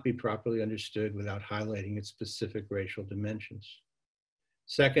cannot be properly understood without highlighting its specific racial dimensions.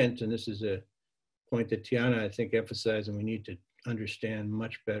 Second, and this is a point that Tiana, I think, emphasized and we need to understand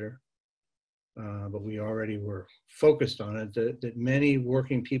much better, but we already were focused on it, that many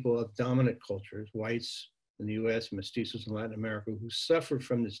working people of dominant cultures, whites in the US, mestizos in Latin America, who suffer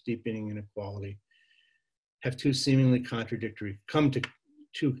from this deepening inequality, have come to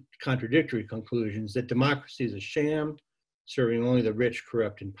two contradictory conclusions: that democracy is a sham, serving only the rich,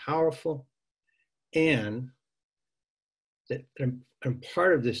 corrupt, and powerful, and that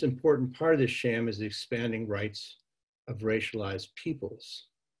part of this important part of this sham is the expanding rights of racialized peoples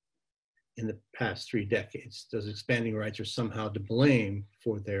in the past 3 decades. Those expanding rights are somehow to blame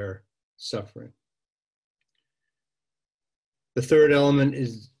for their suffering. The third element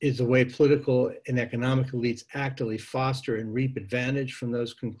is the way political and economic elites actively foster and reap advantage from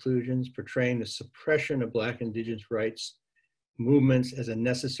those conclusions, portraying the suppression of Black Indigenous rights movements as a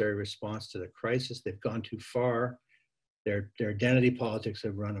necessary response to the crisis. They've gone too far. Their identity politics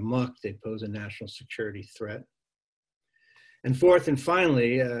have run amok. They pose a national security threat. And fourth and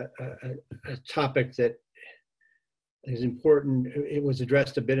finally, a topic that is important, it was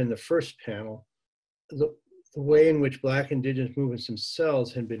addressed a bit in the first panel, the way in which Black Indigenous movements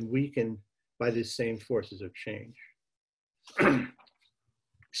themselves had been weakened by these same forces of change.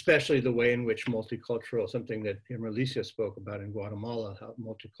 Especially the way in which multicultural, something that Emilicia spoke about in Guatemala, how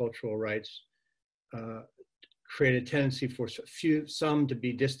multicultural rights create a tendency for some to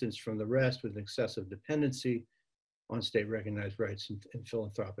be distanced from the rest with excessive dependency on state-recognized rights and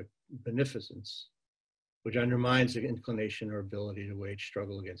philanthropic beneficence, which undermines the inclination or ability to wage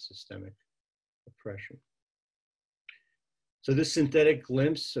struggle against systemic oppression. So this synthetic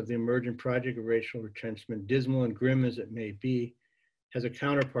glimpse of the emergent project of racial retrenchment, dismal and grim as it may be, has a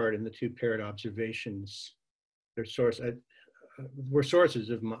counterpart in the 2 paired observations. Were sources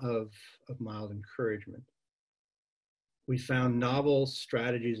of mild encouragement. We found novel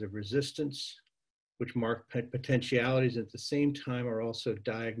strategies of resistance, which mark potentialities at the same time are also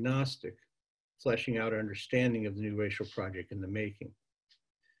diagnostic, fleshing out our understanding of the new racial project in the making.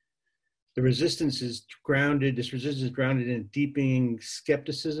 This resistance is grounded in deepening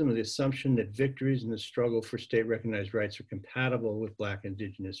skepticism of the assumption that victories in the struggle for state-recognized rights are compatible with Black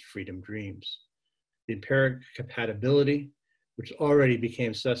Indigenous freedom dreams. The empiric compatibility, which already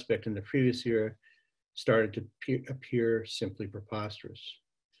became suspect in the previous era, started to appear simply preposterous.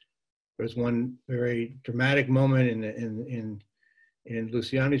 There was one very dramatic moment in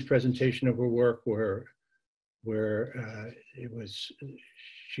Luciani's presentation of her work where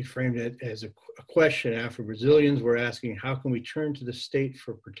she framed it as a question. Afro-Brazilians were asking, how can we turn to the state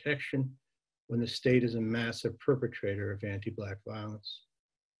for protection when the state is a massive perpetrator of anti-Black violence?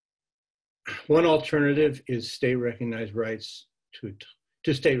 One alternative is state-recognized rights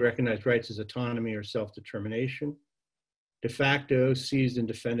to state-recognized rights as autonomy or self-determination, de facto seized and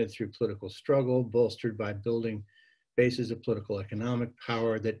defended through political struggle, bolstered by building bases of political economic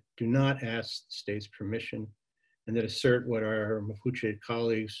power that do not ask the state's permission and that assert what our Mapuche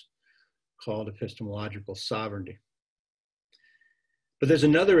colleagues called epistemological sovereignty. But there's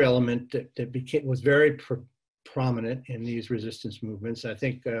another element that was very prominent in these resistance movements. I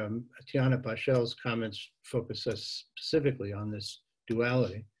think Tiana Pachel's comments focus us specifically on this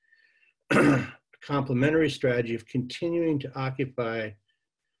duality. A complementary strategy of continuing to occupy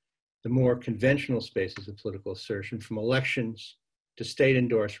the more conventional spaces of political assertion, from elections to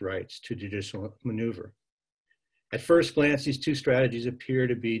state-endorsed rights to judicial maneuver. At first glance, these 2 strategies appear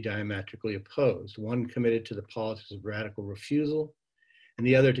to be diametrically opposed, one committed to the politics of radical refusal, and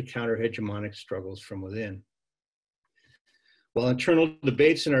the other to counter-hegemonic struggles from within. While internal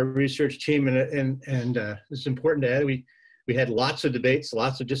debates in our research team, and this is important to add, we had lots of debates,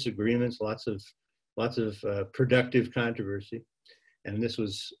 lots of disagreements, lots of productive controversy, and this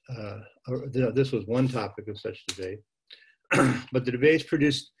was one topic of such debate. But the debates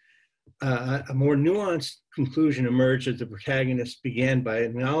produced a more nuanced conclusion emerged as the protagonists began by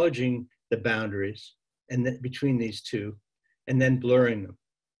acknowledging the boundaries between these 2 and then blurring them,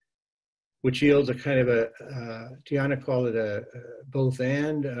 which yields a kind of Tiana called it a both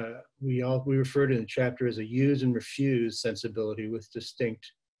and. We refer to in the chapter as a use and refuse sensibility with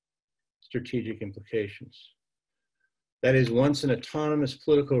distinct strategic implications. That is, once an autonomous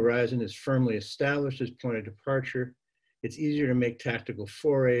political horizon is firmly established as point of departure, it's easier to make tactical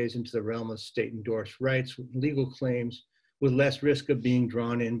forays into the realm of state-endorsed rights with legal claims with less risk of being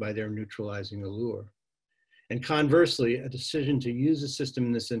drawn in by their neutralizing allure. And conversely, a decision to use the system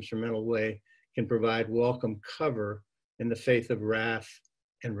in this instrumental way can provide welcome cover in the face of wrath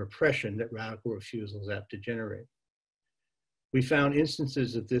and repression that radical refusal is apt to generate. We found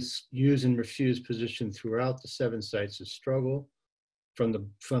instances of this use and refuse position throughout the 7 sites of struggle, from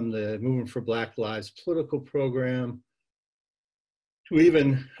the Movement for Black Lives political program, to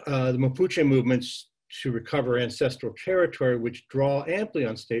even the Mapuche movements to recover ancestral territory, which draw amply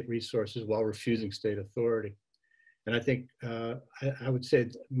on state resources while refusing state authority. And I think I would say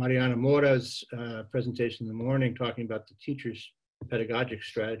Mariana Mora's presentation in the morning talking about the teacher's pedagogic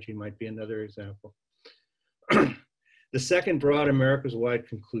strategy might be another example. The second broad Americas-wide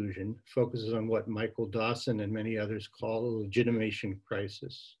conclusion focuses on what Michael Dawson and many others call a legitimation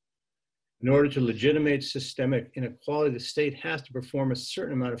crisis. In order to legitimate systemic inequality, the state has to perform a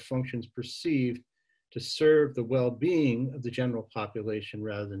certain amount of functions perceived to serve the well-being of the general population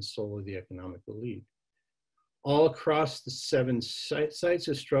rather than solely the economic elite. All across the 7 sites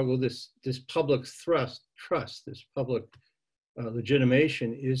of struggle, this public trust, this public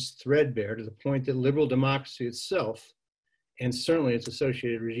legitimation is threadbare to the point that liberal democracy itself, and certainly its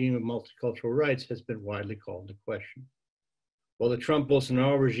associated regime of multicultural rights, has been widely called into question. While the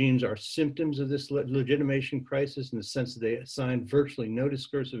Trump-Bolsonaro regimes are symptoms of this legitimation crisis in the sense that they assign virtually no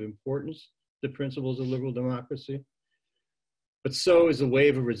discursive importance to the principles of liberal democracy, but so is the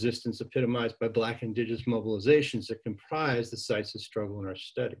wave of resistance epitomized by Black Indigenous mobilizations that comprise the sites of struggle in our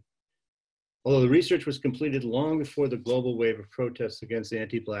study. Although the research was completed long before the global wave of protests against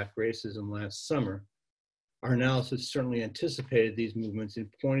anti-Black racism last summer, our analysis certainly anticipated these movements in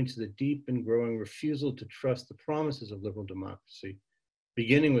pointing to the deep and growing refusal to trust the promises of liberal democracy,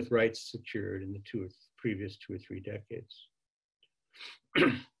 beginning with rights secured in the previous 2 or 3 decades.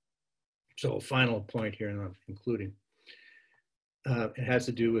 So a final point here, and I'm concluding. It has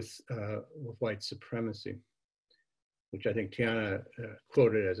to do with white supremacy, which I think Tiana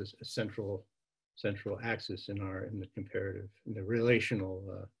quoted as a central axis in the comparative, in the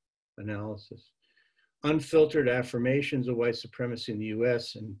relational analysis. Unfiltered affirmations of white supremacy in the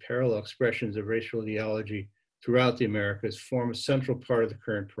US and parallel expressions of racial ideology throughout the Americas form a central part of the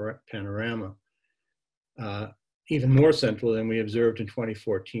current panorama, even more central than we observed in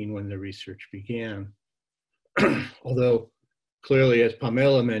 2014 when the research began. Although clearly, as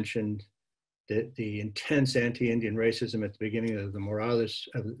Pamela mentioned, the intense anti-Indian racism at the beginning of the Morales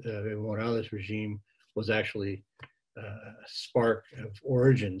regime was actually a spark of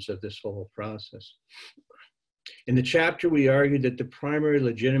origins of this whole process. In the chapter, we argued that the primary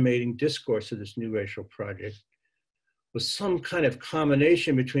legitimating discourse of this new racial project was some kind of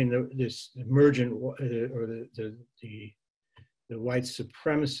combination between this emergent or the white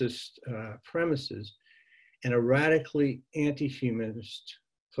supremacist premises and a radically anti-humanist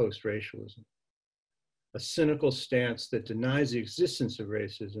post-racialism, a cynical stance that denies the existence of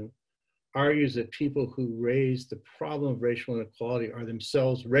racism, argues that people who raise the problem of racial inequality are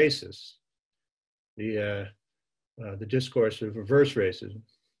themselves racist, the discourse of reverse racism,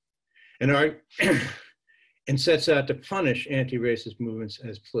 and sets out to punish anti-racist movements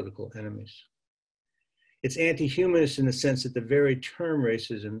as political enemies. It's anti-humanist in the sense that the very term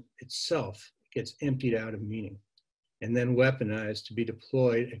racism itself gets emptied out of meaning and then weaponized to be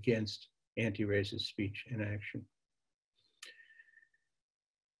deployed against anti-racist speech and action.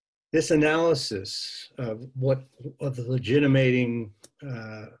 This analysis of the legitimating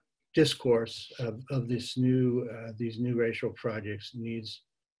discourse of these new racial projects needs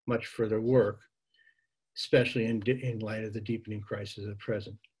much further work, especially in light of the deepening crisis of the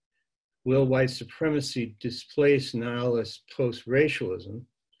present. Will white supremacy displace nihilist post-racialism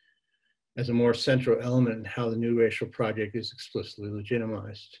as a more central element in how the new racial project is explicitly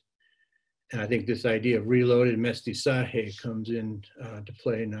legitimized? And I think this idea of reloaded mestizaje comes in to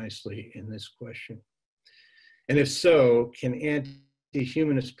play nicely in this question. And if so, can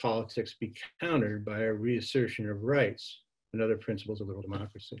anti-humanist politics be countered by a reassertion of rights and other principles of liberal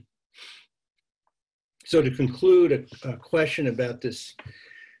democracy? So to conclude, a question about this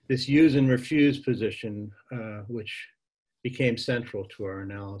use and refuse position, which became central to our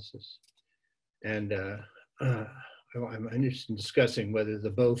analysis. And I'm interested in discussing whether the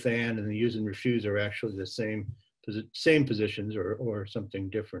both and the use and refuse are actually the same positions or something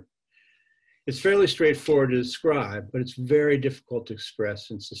different. It's fairly straightforward to describe, but it's very difficult to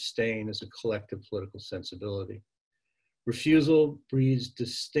express and sustain as a collective political sensibility. Refusal breeds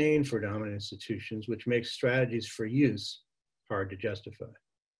disdain for dominant institutions, which makes strategies for use hard to justify.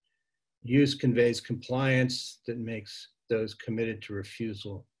 Use conveys compliance that makes those committed to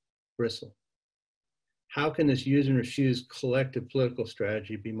refusal bristle. How can this use and refuse collective political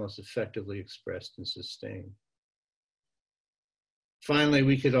strategy be most effectively expressed and sustained? Finally,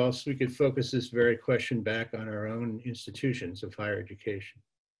 we could focus this very question back on our own institutions of higher education.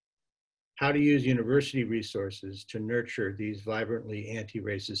 How to use university resources to nurture these vibrantly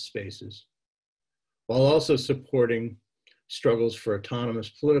anti-racist spaces, while also supporting struggles for autonomous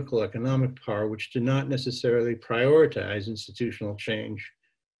political economic power, which do not necessarily prioritize institutional change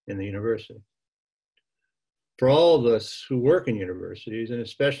in the university. For all of us who work in universities, and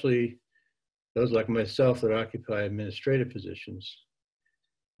especially those like myself that occupy administrative positions,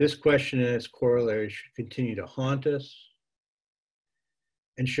 this question and its corollary should continue to haunt us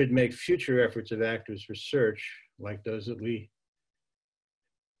and should make future efforts of activist research, like those that we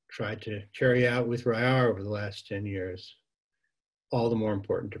tried to carry out with RIAR over the last 10 years, all the more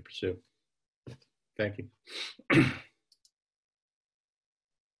important to pursue. Thank you.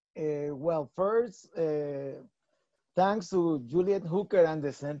 Well, first, thanks to Juliet Hooker and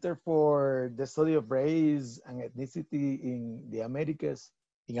the Center for the Study of Race and Ethnicity in the Americas,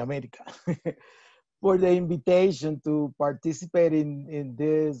 in America, for the invitation to participate in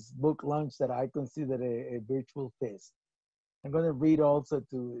this book launch that I consider a virtual feast. I'm going to read also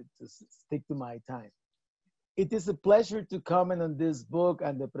to stick to my time. It is a pleasure to comment on this book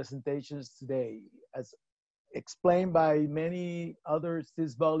and the presentations today. As explained by many others,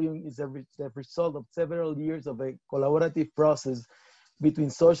 this volume is the result of several years of a collaborative process between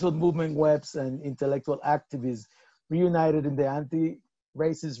social movement webs and intellectual activists reunited in the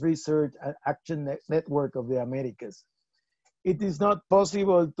Anti-Racist Research and Action Network of the Americas. It is not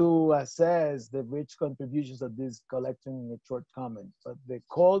possible to assess the rich contributions of this collection in a short comment, but the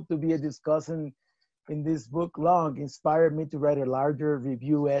call to be a discussant in this book long inspired me to write a larger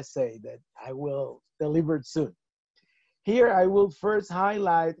review essay that I will deliver soon. Here, I will first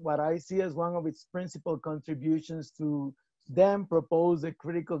highlight what I see as one of its principal contributions to then propose a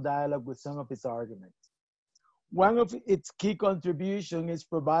critical dialogue with some of its arguments. One of its key contributions is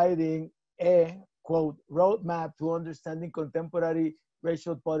providing a, quote, roadmap to understanding contemporary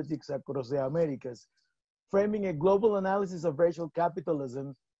racial politics across the Americas, framing a global analysis of racial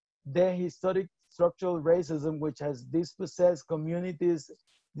capitalism, the historic structural racism which has dispossessed communities,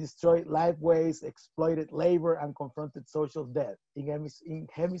 destroyed lifeways, exploited labor, and confronted social death in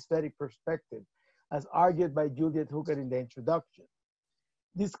hemispheric perspective, as argued by Juliet Hooker in the introduction.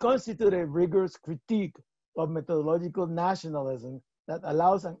 This constitutes a rigorous critique of methodological nationalism that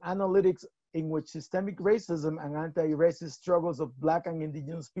allows an analytics in which systemic racism and anti-racist struggles of Black and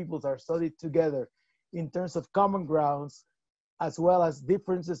Indigenous peoples are studied together in terms of common grounds, as well as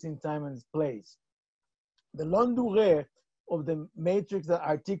differences in time and place. The longue durée of the matrix that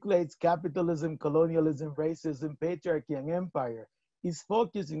articulates capitalism, colonialism, racism, patriarchy, and empire is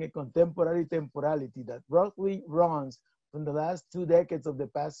focused in a contemporary temporality that roughly runs from the last 2 decades of the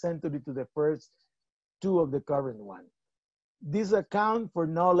past century to the first 2 of the current one. This accounts for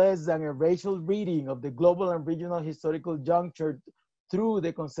no less than a racial reading of the global and regional historical juncture through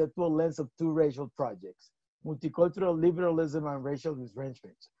the conceptual lens of 2 racial projects, multicultural liberalism and racial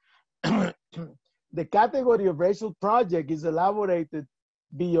retrenchment. The category of racial project is elaborated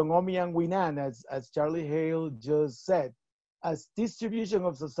beyond Omi and Winan, as Charlie Hale just said, as distribution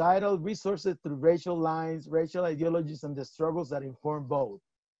of societal resources through racial lines, racial ideologies, and the struggles that inform both.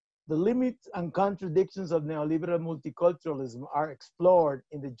 The limits and contradictions of neoliberal multiculturalism are explored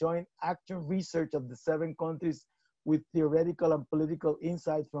in the joint action research of the 7 countries with theoretical and political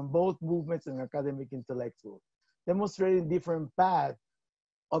insight from both movements and academic intellectuals, demonstrating different paths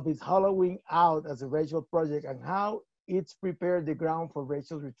of its hollowing out as a racial project and how it's prepared the ground for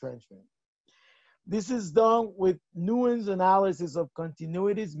racial retrenchment. This is done with nuanced analysis of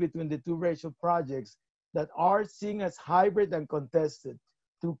continuities between the 2 racial projects that are seen as hybrid and contested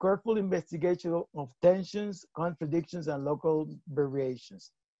through careful investigation of tensions, contradictions, and local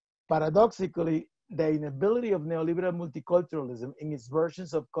variations. Paradoxically, the inability of neoliberal multiculturalism in its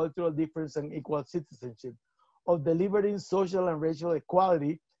versions of cultural difference and equal citizenship, of delivering social and racial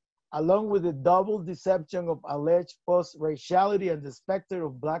equality, along with the double deception of alleged post-raciality and the specter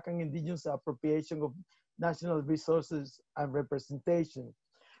of Black and Indigenous appropriation of national resources and representation,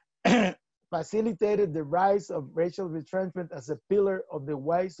 facilitated the rise of racial retrenchment as a pillar of the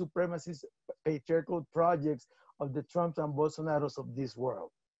white supremacist patriarchal projects of the Trumps and Bolsonaros of this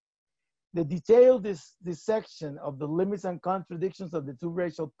world. The detailed dissection of the limits and contradictions of the 2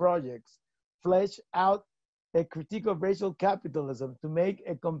 racial projects flesh out a critique of racial capitalism to make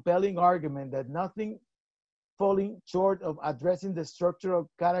a compelling argument that nothing falling short of addressing the structural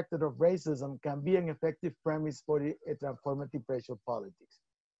character of racism can be an effective premise for a transformative racial politics.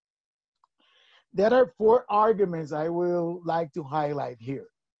 There are 4 arguments I will like to highlight here.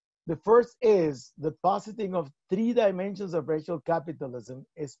 The first is the positing of 3 dimensions of racial capitalism,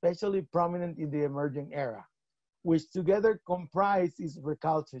 especially prominent in the emerging era, which together comprise its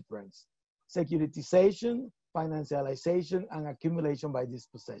recalcitrance: securitization, financialization, and accumulation by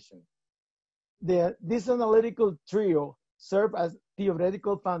dispossession. This analytical trio serve as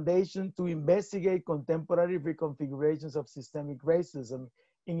theoretical foundation to investigate contemporary reconfigurations of systemic racism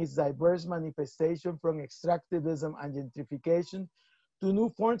in its diverse manifestation, from extractivism and gentrification to new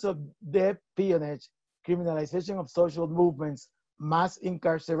forms of debt peonage, criminalization of social movements, mass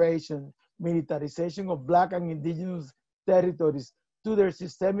incarceration, militarization of Black and Indigenous territories, to their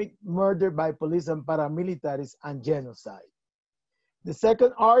systemic murder by police and paramilitaries and genocide. The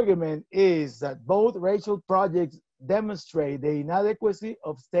second argument is that both racial projects demonstrate the inadequacy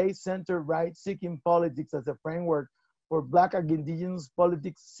of state-centered right-seeking politics as a framework for Black and Indigenous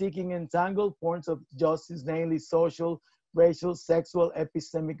politics seeking entangled forms of justice, namely social, racial, sexual,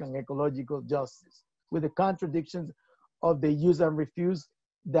 epistemic, and ecological justice, with the contradictions of the use and refuse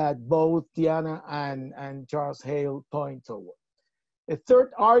that both Tiana and Charles Hale point toward. A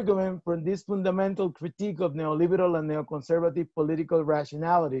third argument from this fundamental critique of neoliberal and neoconservative political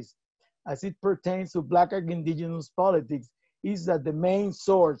rationalities as it pertains to Black and Indigenous politics is that the main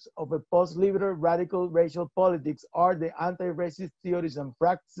source of a post-liberal radical racial politics are the anti-racist theories and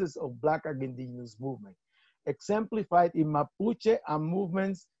practices of Black and Indigenous movement, exemplified in Mapuche and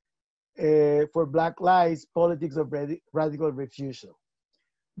movements for Black lives, politics of radical refusal.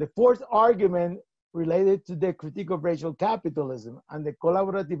 The fourth argument related to the critique of racial capitalism and the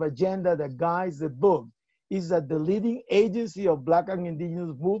collaborative agenda that guides the book is that the leading agency of Black and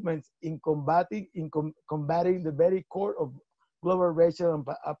Indigenous movements in combating the very core of global racial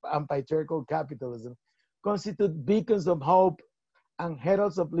and patriarchal capitalism constitute beacons of hope and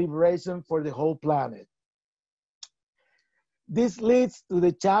heralds of liberation for the whole planet. This leads to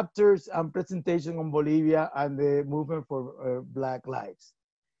the chapters and presentation on Bolivia and the movement for Black lives.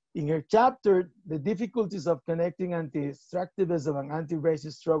 In her chapter, The Difficulties of Connecting Anti-Extractivism and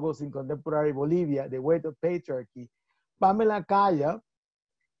Anti-Racist Struggles in Contemporary Bolivia, The Weight of Patriarchy, Pamela Calla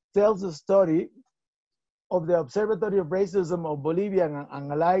tells the story of the Observatory of Racism of Bolivia and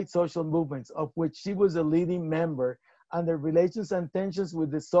allied social movements, of which she was a leading member, and their relations and tensions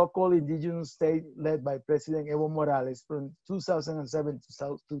with the so-called indigenous state led by President Evo Morales from 2007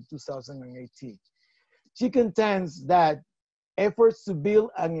 to 2018. She contends that efforts to build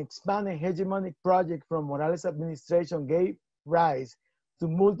and expand a hegemonic project from Morales' administration gave rise to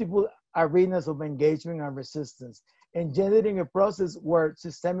multiple arenas of engagement and resistance, engendering a process where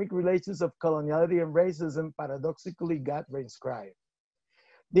systemic relations of coloniality and racism paradoxically got reinscribed.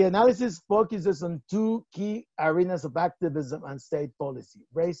 The analysis focuses on 2 key arenas of activism and state policy: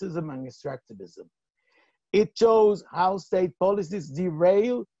 racism and extractivism. It shows how state policies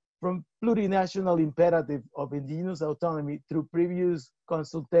derail from plurinational imperative of indigenous autonomy through previous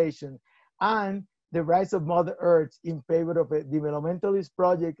consultation, and the rise of Mother Earth in favor of a developmentalist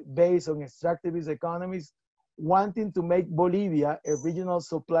project based on extractivist economies, wanting to make Bolivia a regional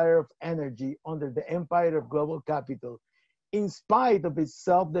supplier of energy under the empire of global capital, in spite of its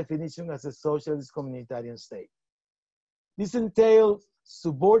self-definition as a socialist communitarian state. This entails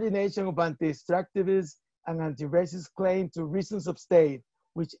subordination of anti-extractivist and anti-racist claims to reasons of state,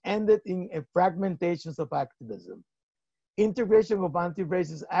 which ended in a fragmentation of activism. Integration of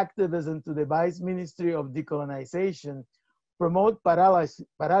anti-racist activism to the Vice Ministry of Decolonization promote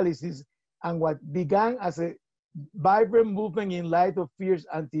paralysis, and what began as a vibrant movement in light of fierce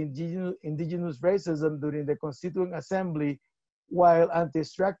anti-indigenous racism during the Constituent Assembly, while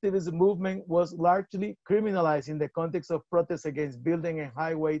anti-extractivist movement was largely criminalized in the context of protests against building a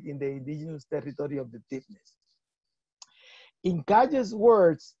highway in the indigenous territory of the Tifnes. In Calle's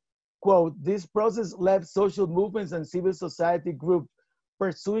words, quote, this process left social movements and civil society groups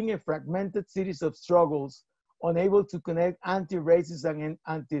pursuing a fragmented series of struggles, unable to connect anti-racist and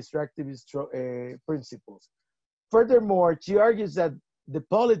anti-extractivist principles. Furthermore, she argues that the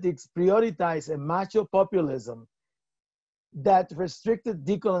politics prioritized a macho populism that restricted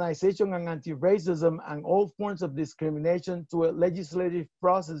decolonization and anti-racism and all forms of discrimination to a legislative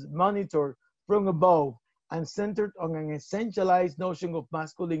process monitored from above and centered on an essentialized notion of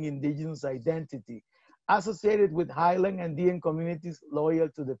masculine indigenous identity associated with Highland Andean communities loyal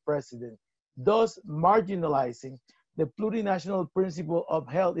to the president, thus marginalizing the plurinational principle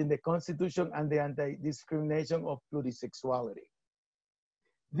upheld in the Constitution and the anti-discrimination of plurisexuality.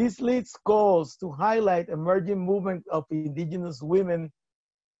 This leads calls to highlight emerging movement of indigenous women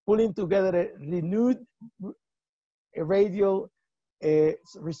pulling together a renewed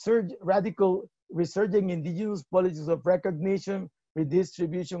radical resurging indigenous politics of recognition,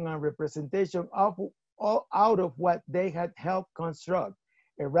 redistribution, and representation of, out of what they had helped construct,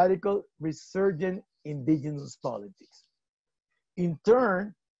 a radical resurgent indigenous politics. In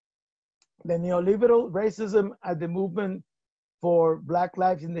turn, the neoliberal racism at the movement for Black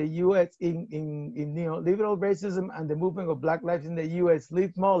lives in the US, in neoliberal racism and the movement of Black lives in the US,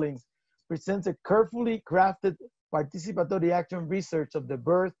 Liv Mullins presents a carefully crafted participatory action research of the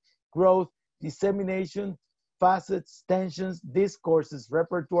birth, growth, dissemination, facets, tensions, discourses,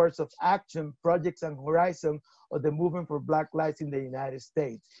 repertoires of action, projects, and horizon of the movement for Black lives in the United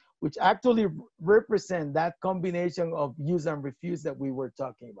States, which actually represent that combination of use and refuse that we were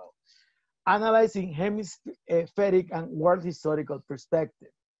talking about. Analyzing hemispheric and world historical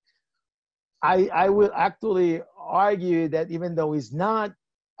perspective. I will actually argue that even though it's not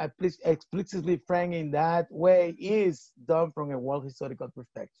explicitly framed in that way, is done from a world historical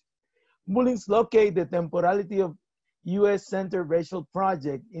perspective. Mullins locate the temporality of US-centered racial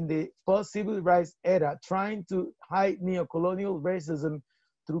project in the post-civil rights era, trying to hide neocolonial racism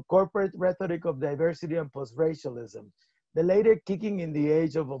through corporate rhetoric of diversity and post-racialism, the later kicking in the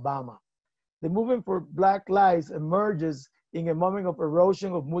age of Obama. The movement for Black lives emerges in a moment of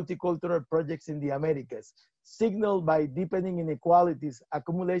erosion of multicultural projects in the Americas, signaled by deepening inequalities,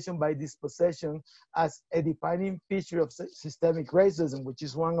 accumulation by dispossession as a defining feature of systemic racism, which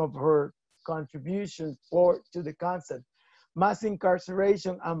is one of her contributions to the concept, mass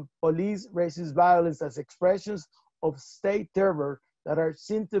incarceration and police racist violence as expressions of state terror that are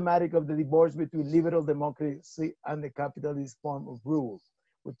symptomatic of the divorce between liberal democracy and the capitalist form of rule,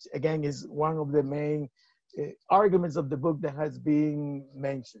 which again is one of the main arguments of the book that has been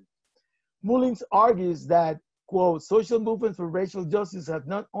mentioned. Mullins argues that, quote, social movements for racial justice have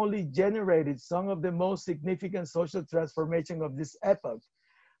not only generated some of the most significant social transformation of this epoch,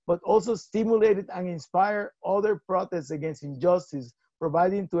 but also stimulated and inspired other protests against injustice,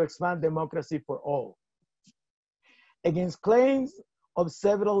 providing to expand democracy for all. Against claims of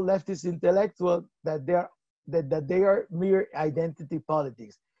several leftist intellectuals that they are mere identity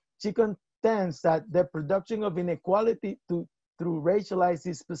politics, she contends that the production of inequality through racialized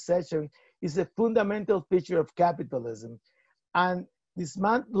dispossession is a fundamental feature of capitalism, and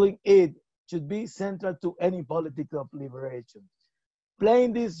dismantling it should be central to any political liberation.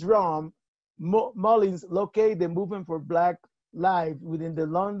 Playing this drum, Mullins located the movement for Black lives within the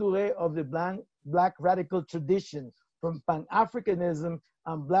longue durée of the Black radical tradition, from Pan-Africanism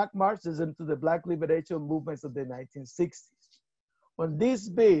and Black Marxism to the Black liberation movements of the 1960s. On this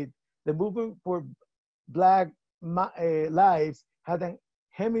beat, the movement for Black lives had an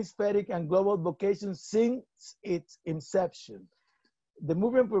hemispheric and global vocation since its inception. The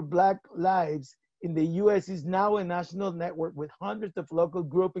movement for Black lives in the US is now a national network with hundreds of local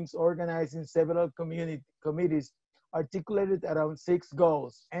groupings organized in several committees articulated around 6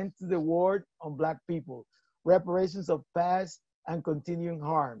 goals: end to the war on Black people, reparations of past and continuing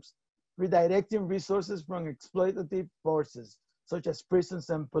harms, redirecting resources from exploitative forces, such as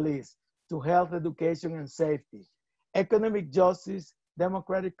prisons and police, to health, education, and safety, economic justice,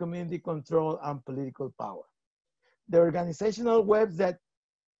 democratic community control, and political power. The organizational webs that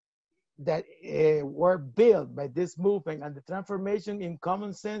were built by this movement and the transformation in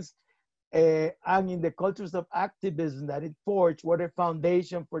common sense and in the cultures of activism that it forged were the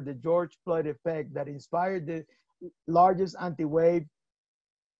foundation for the George Floyd effect that inspired the largest anti-racist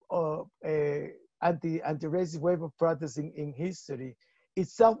wave of protesting in history,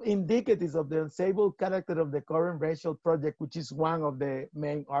 itself indicative of the unstable character of the current racial project, which is one of the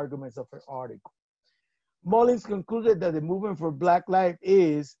main arguments of her article. Mullins concluded that the movement for Black life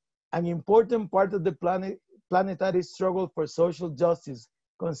is an important part of the planetary struggle for social justice,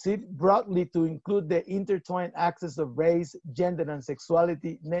 conceived broadly to include the intertwined axes of race, gender, and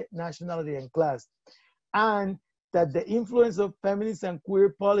sexuality, nationality, and class, and that the influence of feminist and queer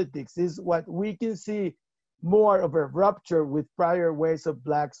politics is what we can see more of a rupture with prior waves of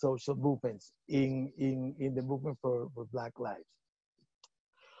Black social movements in the movement for Black lives.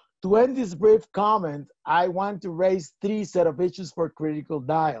 To end this brief comment, I want to raise 3 set of issues for critical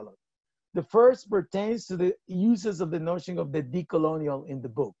dialogue. The first pertains to the uses of the notion of the decolonial in the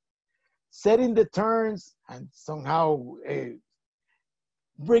book, setting the terms and somehow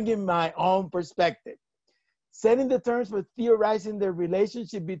bringing my own perspective. Setting the terms for theorizing the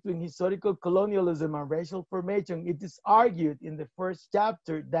relationship between historical colonialism and racial formation, it is argued in the first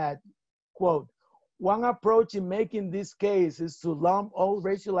chapter that, quote, One approach in making this case is to lump all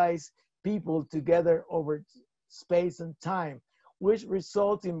racialized people together over space and time, which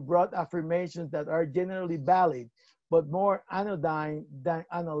results in broad affirmations that are generally valid, but more anodyne than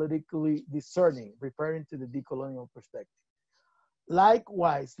analytically discerning, referring to the decolonial perspective.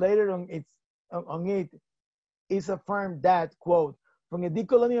 Likewise, later on it is affirmed that, quote, from a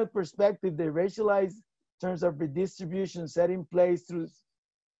decolonial perspective, the racialized terms of redistribution set in place through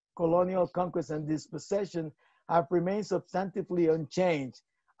colonial conquest and dispossession have remained substantively unchanged,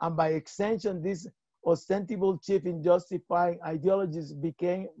 and by extension, this ostensible chief in justifying ideologies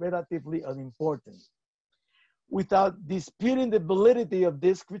became relatively unimportant. Without disputing the validity of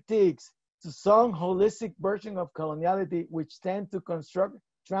these critiques to some holistic version of coloniality which tend to construct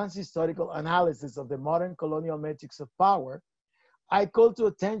transhistorical analysis of the modern colonial metrics of power, I call to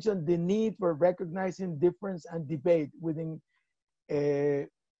attention the need for recognizing difference and debate within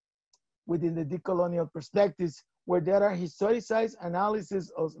the decolonial perspectives, where there are historicized analyses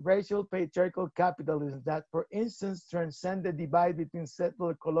of racial patriarchal capitalism that, for instance, transcend the divide between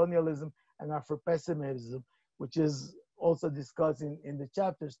settler colonialism and Afro-pessimism, which is also discussed in the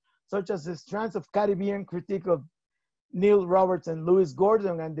chapters, such as the strands of Caribbean critique of Neil Roberts and Louis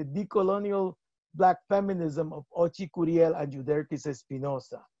Gordon, and the decolonial Black feminism of Ochi Curiel and Euderquis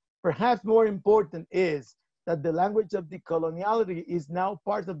Espinosa. Perhaps more important is that the language of decoloniality is now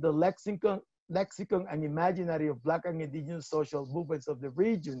part of the lexicon and imaginary of Black and Indigenous social movements of the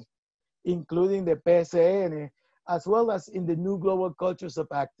region, including the PSN, as well as in the new global cultures of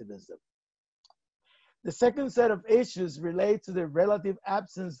activism. The second set of issues relate to the relative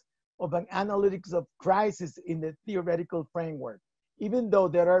absence of an analytics of crisis in the theoretical framework, even though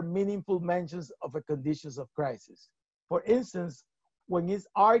there are meaningful mentions of a conditions of crisis. For instance, when it's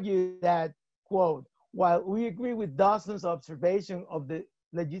argued that, quote, while we agree with Dawson's observation of the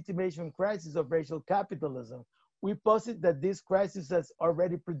legitimation crisis of racial capitalism, we posit that this crisis has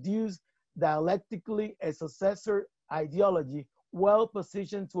already produced dialectically a successor ideology well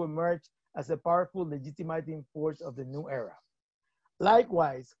positioned to emerge as a powerful legitimating force of the new era.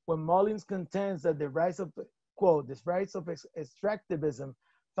 Likewise, when Mullins contends that the rise of, quote, this rise of extractivism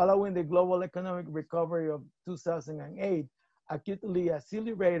following the global economic recovery of 2008 acutely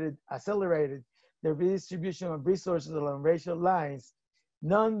accelerated the redistribution of resources along racial lines,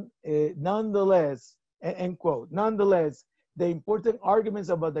 nonetheless, end quote, nonetheless, the important arguments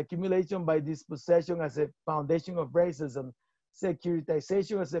about the accumulation by dispossession as a foundation of racism,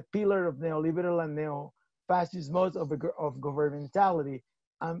 securitization as a pillar of neoliberal and neo-fascist modes of governmentality,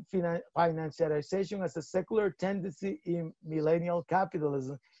 and financiarization as a secular tendency in millennial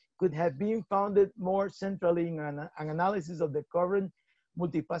capitalism could have been founded more centrally in an analysis of the current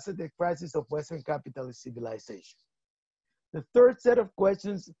multifaceted crisis of Western capitalist civilization. The third set of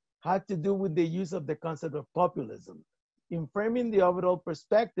questions had to do with the use of the concept of populism. In framing the overall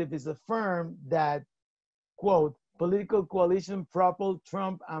perspective, is affirmed that, quote, political coalition propelled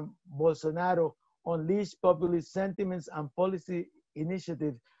Trump and Bolsonaro unleashed populist sentiments and policy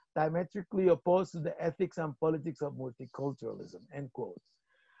initiatives diametrically opposed to the ethics and politics of multiculturalism, end quote.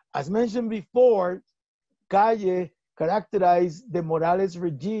 As mentioned before, Calle characterized the Morales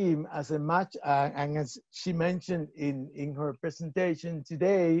regime as a match, and as she mentioned in her presentation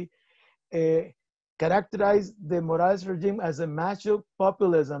today, characterized the Morales regime as a macho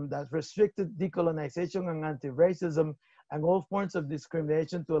populism that restricted decolonization and anti-racism and all forms of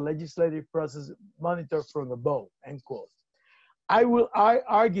discrimination to a legislative process monitored from above, end quote. I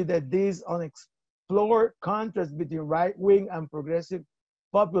argue that this unexplored contrast between right-wing and progressive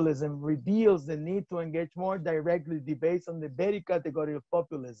populism reveals the need to engage more directly debates on the very category of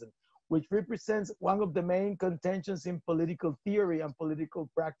populism, which represents one of the main contentions in political theory and political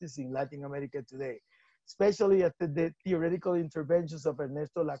practice in Latin America today, especially after the theoretical interventions of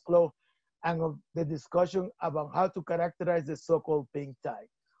Ernesto Laclau and of the discussion about how to characterize the so-called pink tide.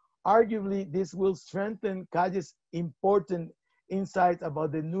 Arguably, this will strengthen Calle's important insights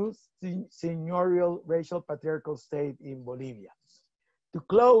about the new seigniorial racial patriarchal state in Bolivia. To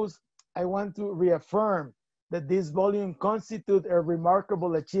close, I want to reaffirm that this volume constitutes a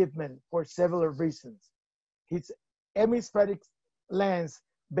remarkable achievement for several reasons. Its hemispheric lens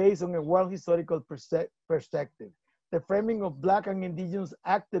based on a world historical perspective, the framing of Black and Indigenous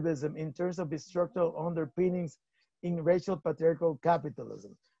activism in terms of its structural underpinnings in racial patriarchal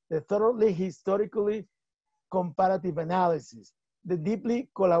capitalism, the thoroughly historically comparative analysis, the deeply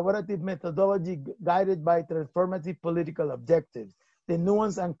collaborative methodology guided by transformative political objectives, the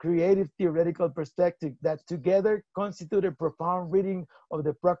nuanced and creative theoretical perspective that together constitute a profound reading of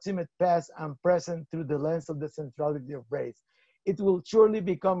the proximate past and present through the lens of the centrality of race. it will surely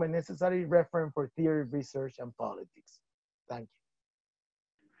become a necessary reference for theory, research, and politics. Thank you.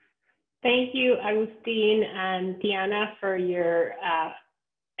 Thank you, Agustin and Tiana, for your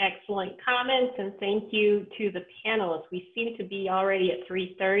excellent comments, and thank you to the panelists. We seem to be already at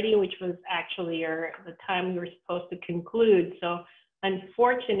 3:30, which was actually the time we were supposed to conclude. So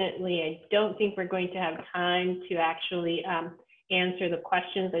unfortunately, I don't think we're going to have time to actually answer the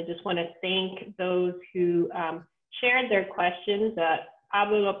questions. I just want to thank those who shared their questions.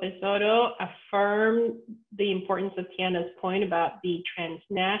 Pablo Lopez Oro affirmed the importance of Tiana's point about the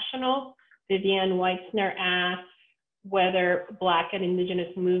transnational. Vivian Weitzner asked whether Black and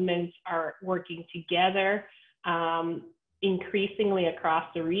Indigenous movements are working together increasingly across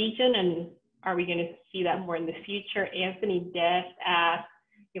the region, and are we going to see that more in the future? Anthony Des asked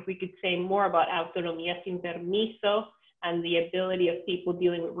if we could say more about autonomía sin permiso and the ability of people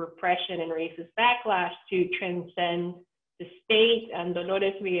dealing with repression and racist backlash to transcend the state. And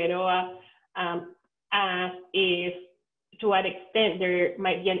Dolores Figueroa asked if, to what extent there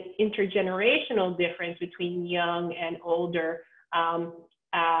might be an intergenerational difference between young and older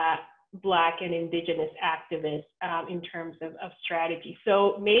Black and Indigenous activists in terms of strategy.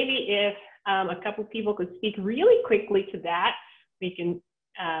 So maybe if a couple people could speak really quickly to that, we can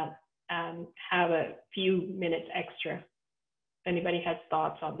have a few minutes extra. If anybody has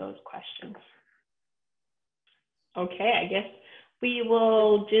thoughts on those questions. Okay, I guess we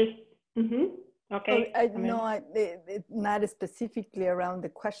will just, okay. Not specifically around the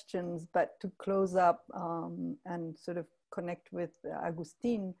questions, but to close up and sort of connect with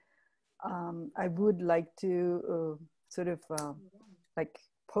Agustin, I would like to like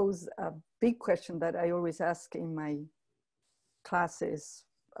pose a big question that I always ask in my classes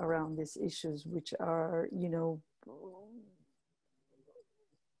around these issues, which are, you know,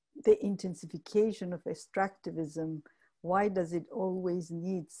 the intensification of extractivism. Why does it always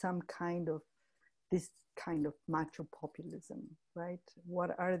need some kind of this kind of macho populism, right?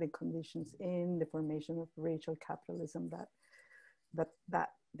 What are the conditions in the formation of racial capitalism that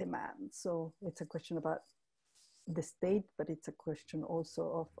demands? So it's a question about the state, but it's a question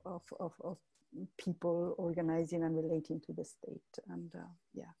also of people organizing and relating to the state. And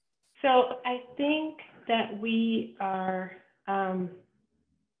yeah. So I think that we are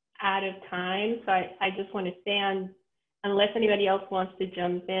out of time. So I just want to say, unless anybody else wants to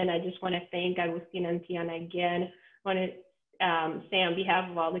jump in, I just want to thank Agustin and Tiana again. I want to say on behalf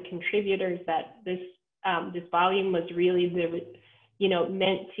of all the contributors that this volume was really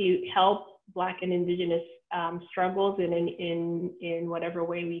meant to help Black and Indigenous struggles in whatever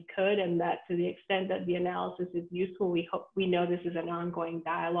way we could, and that to the extent that the analysis is useful, we know this is an ongoing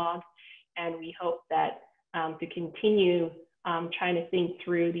dialogue, and we hope that to continue trying to think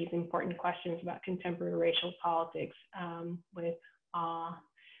through these important questions about contemporary racial politics with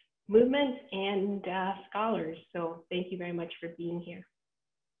movements and scholars. So thank you very much for being here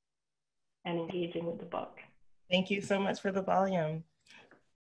and engaging with the book. Thank you so much for the volume.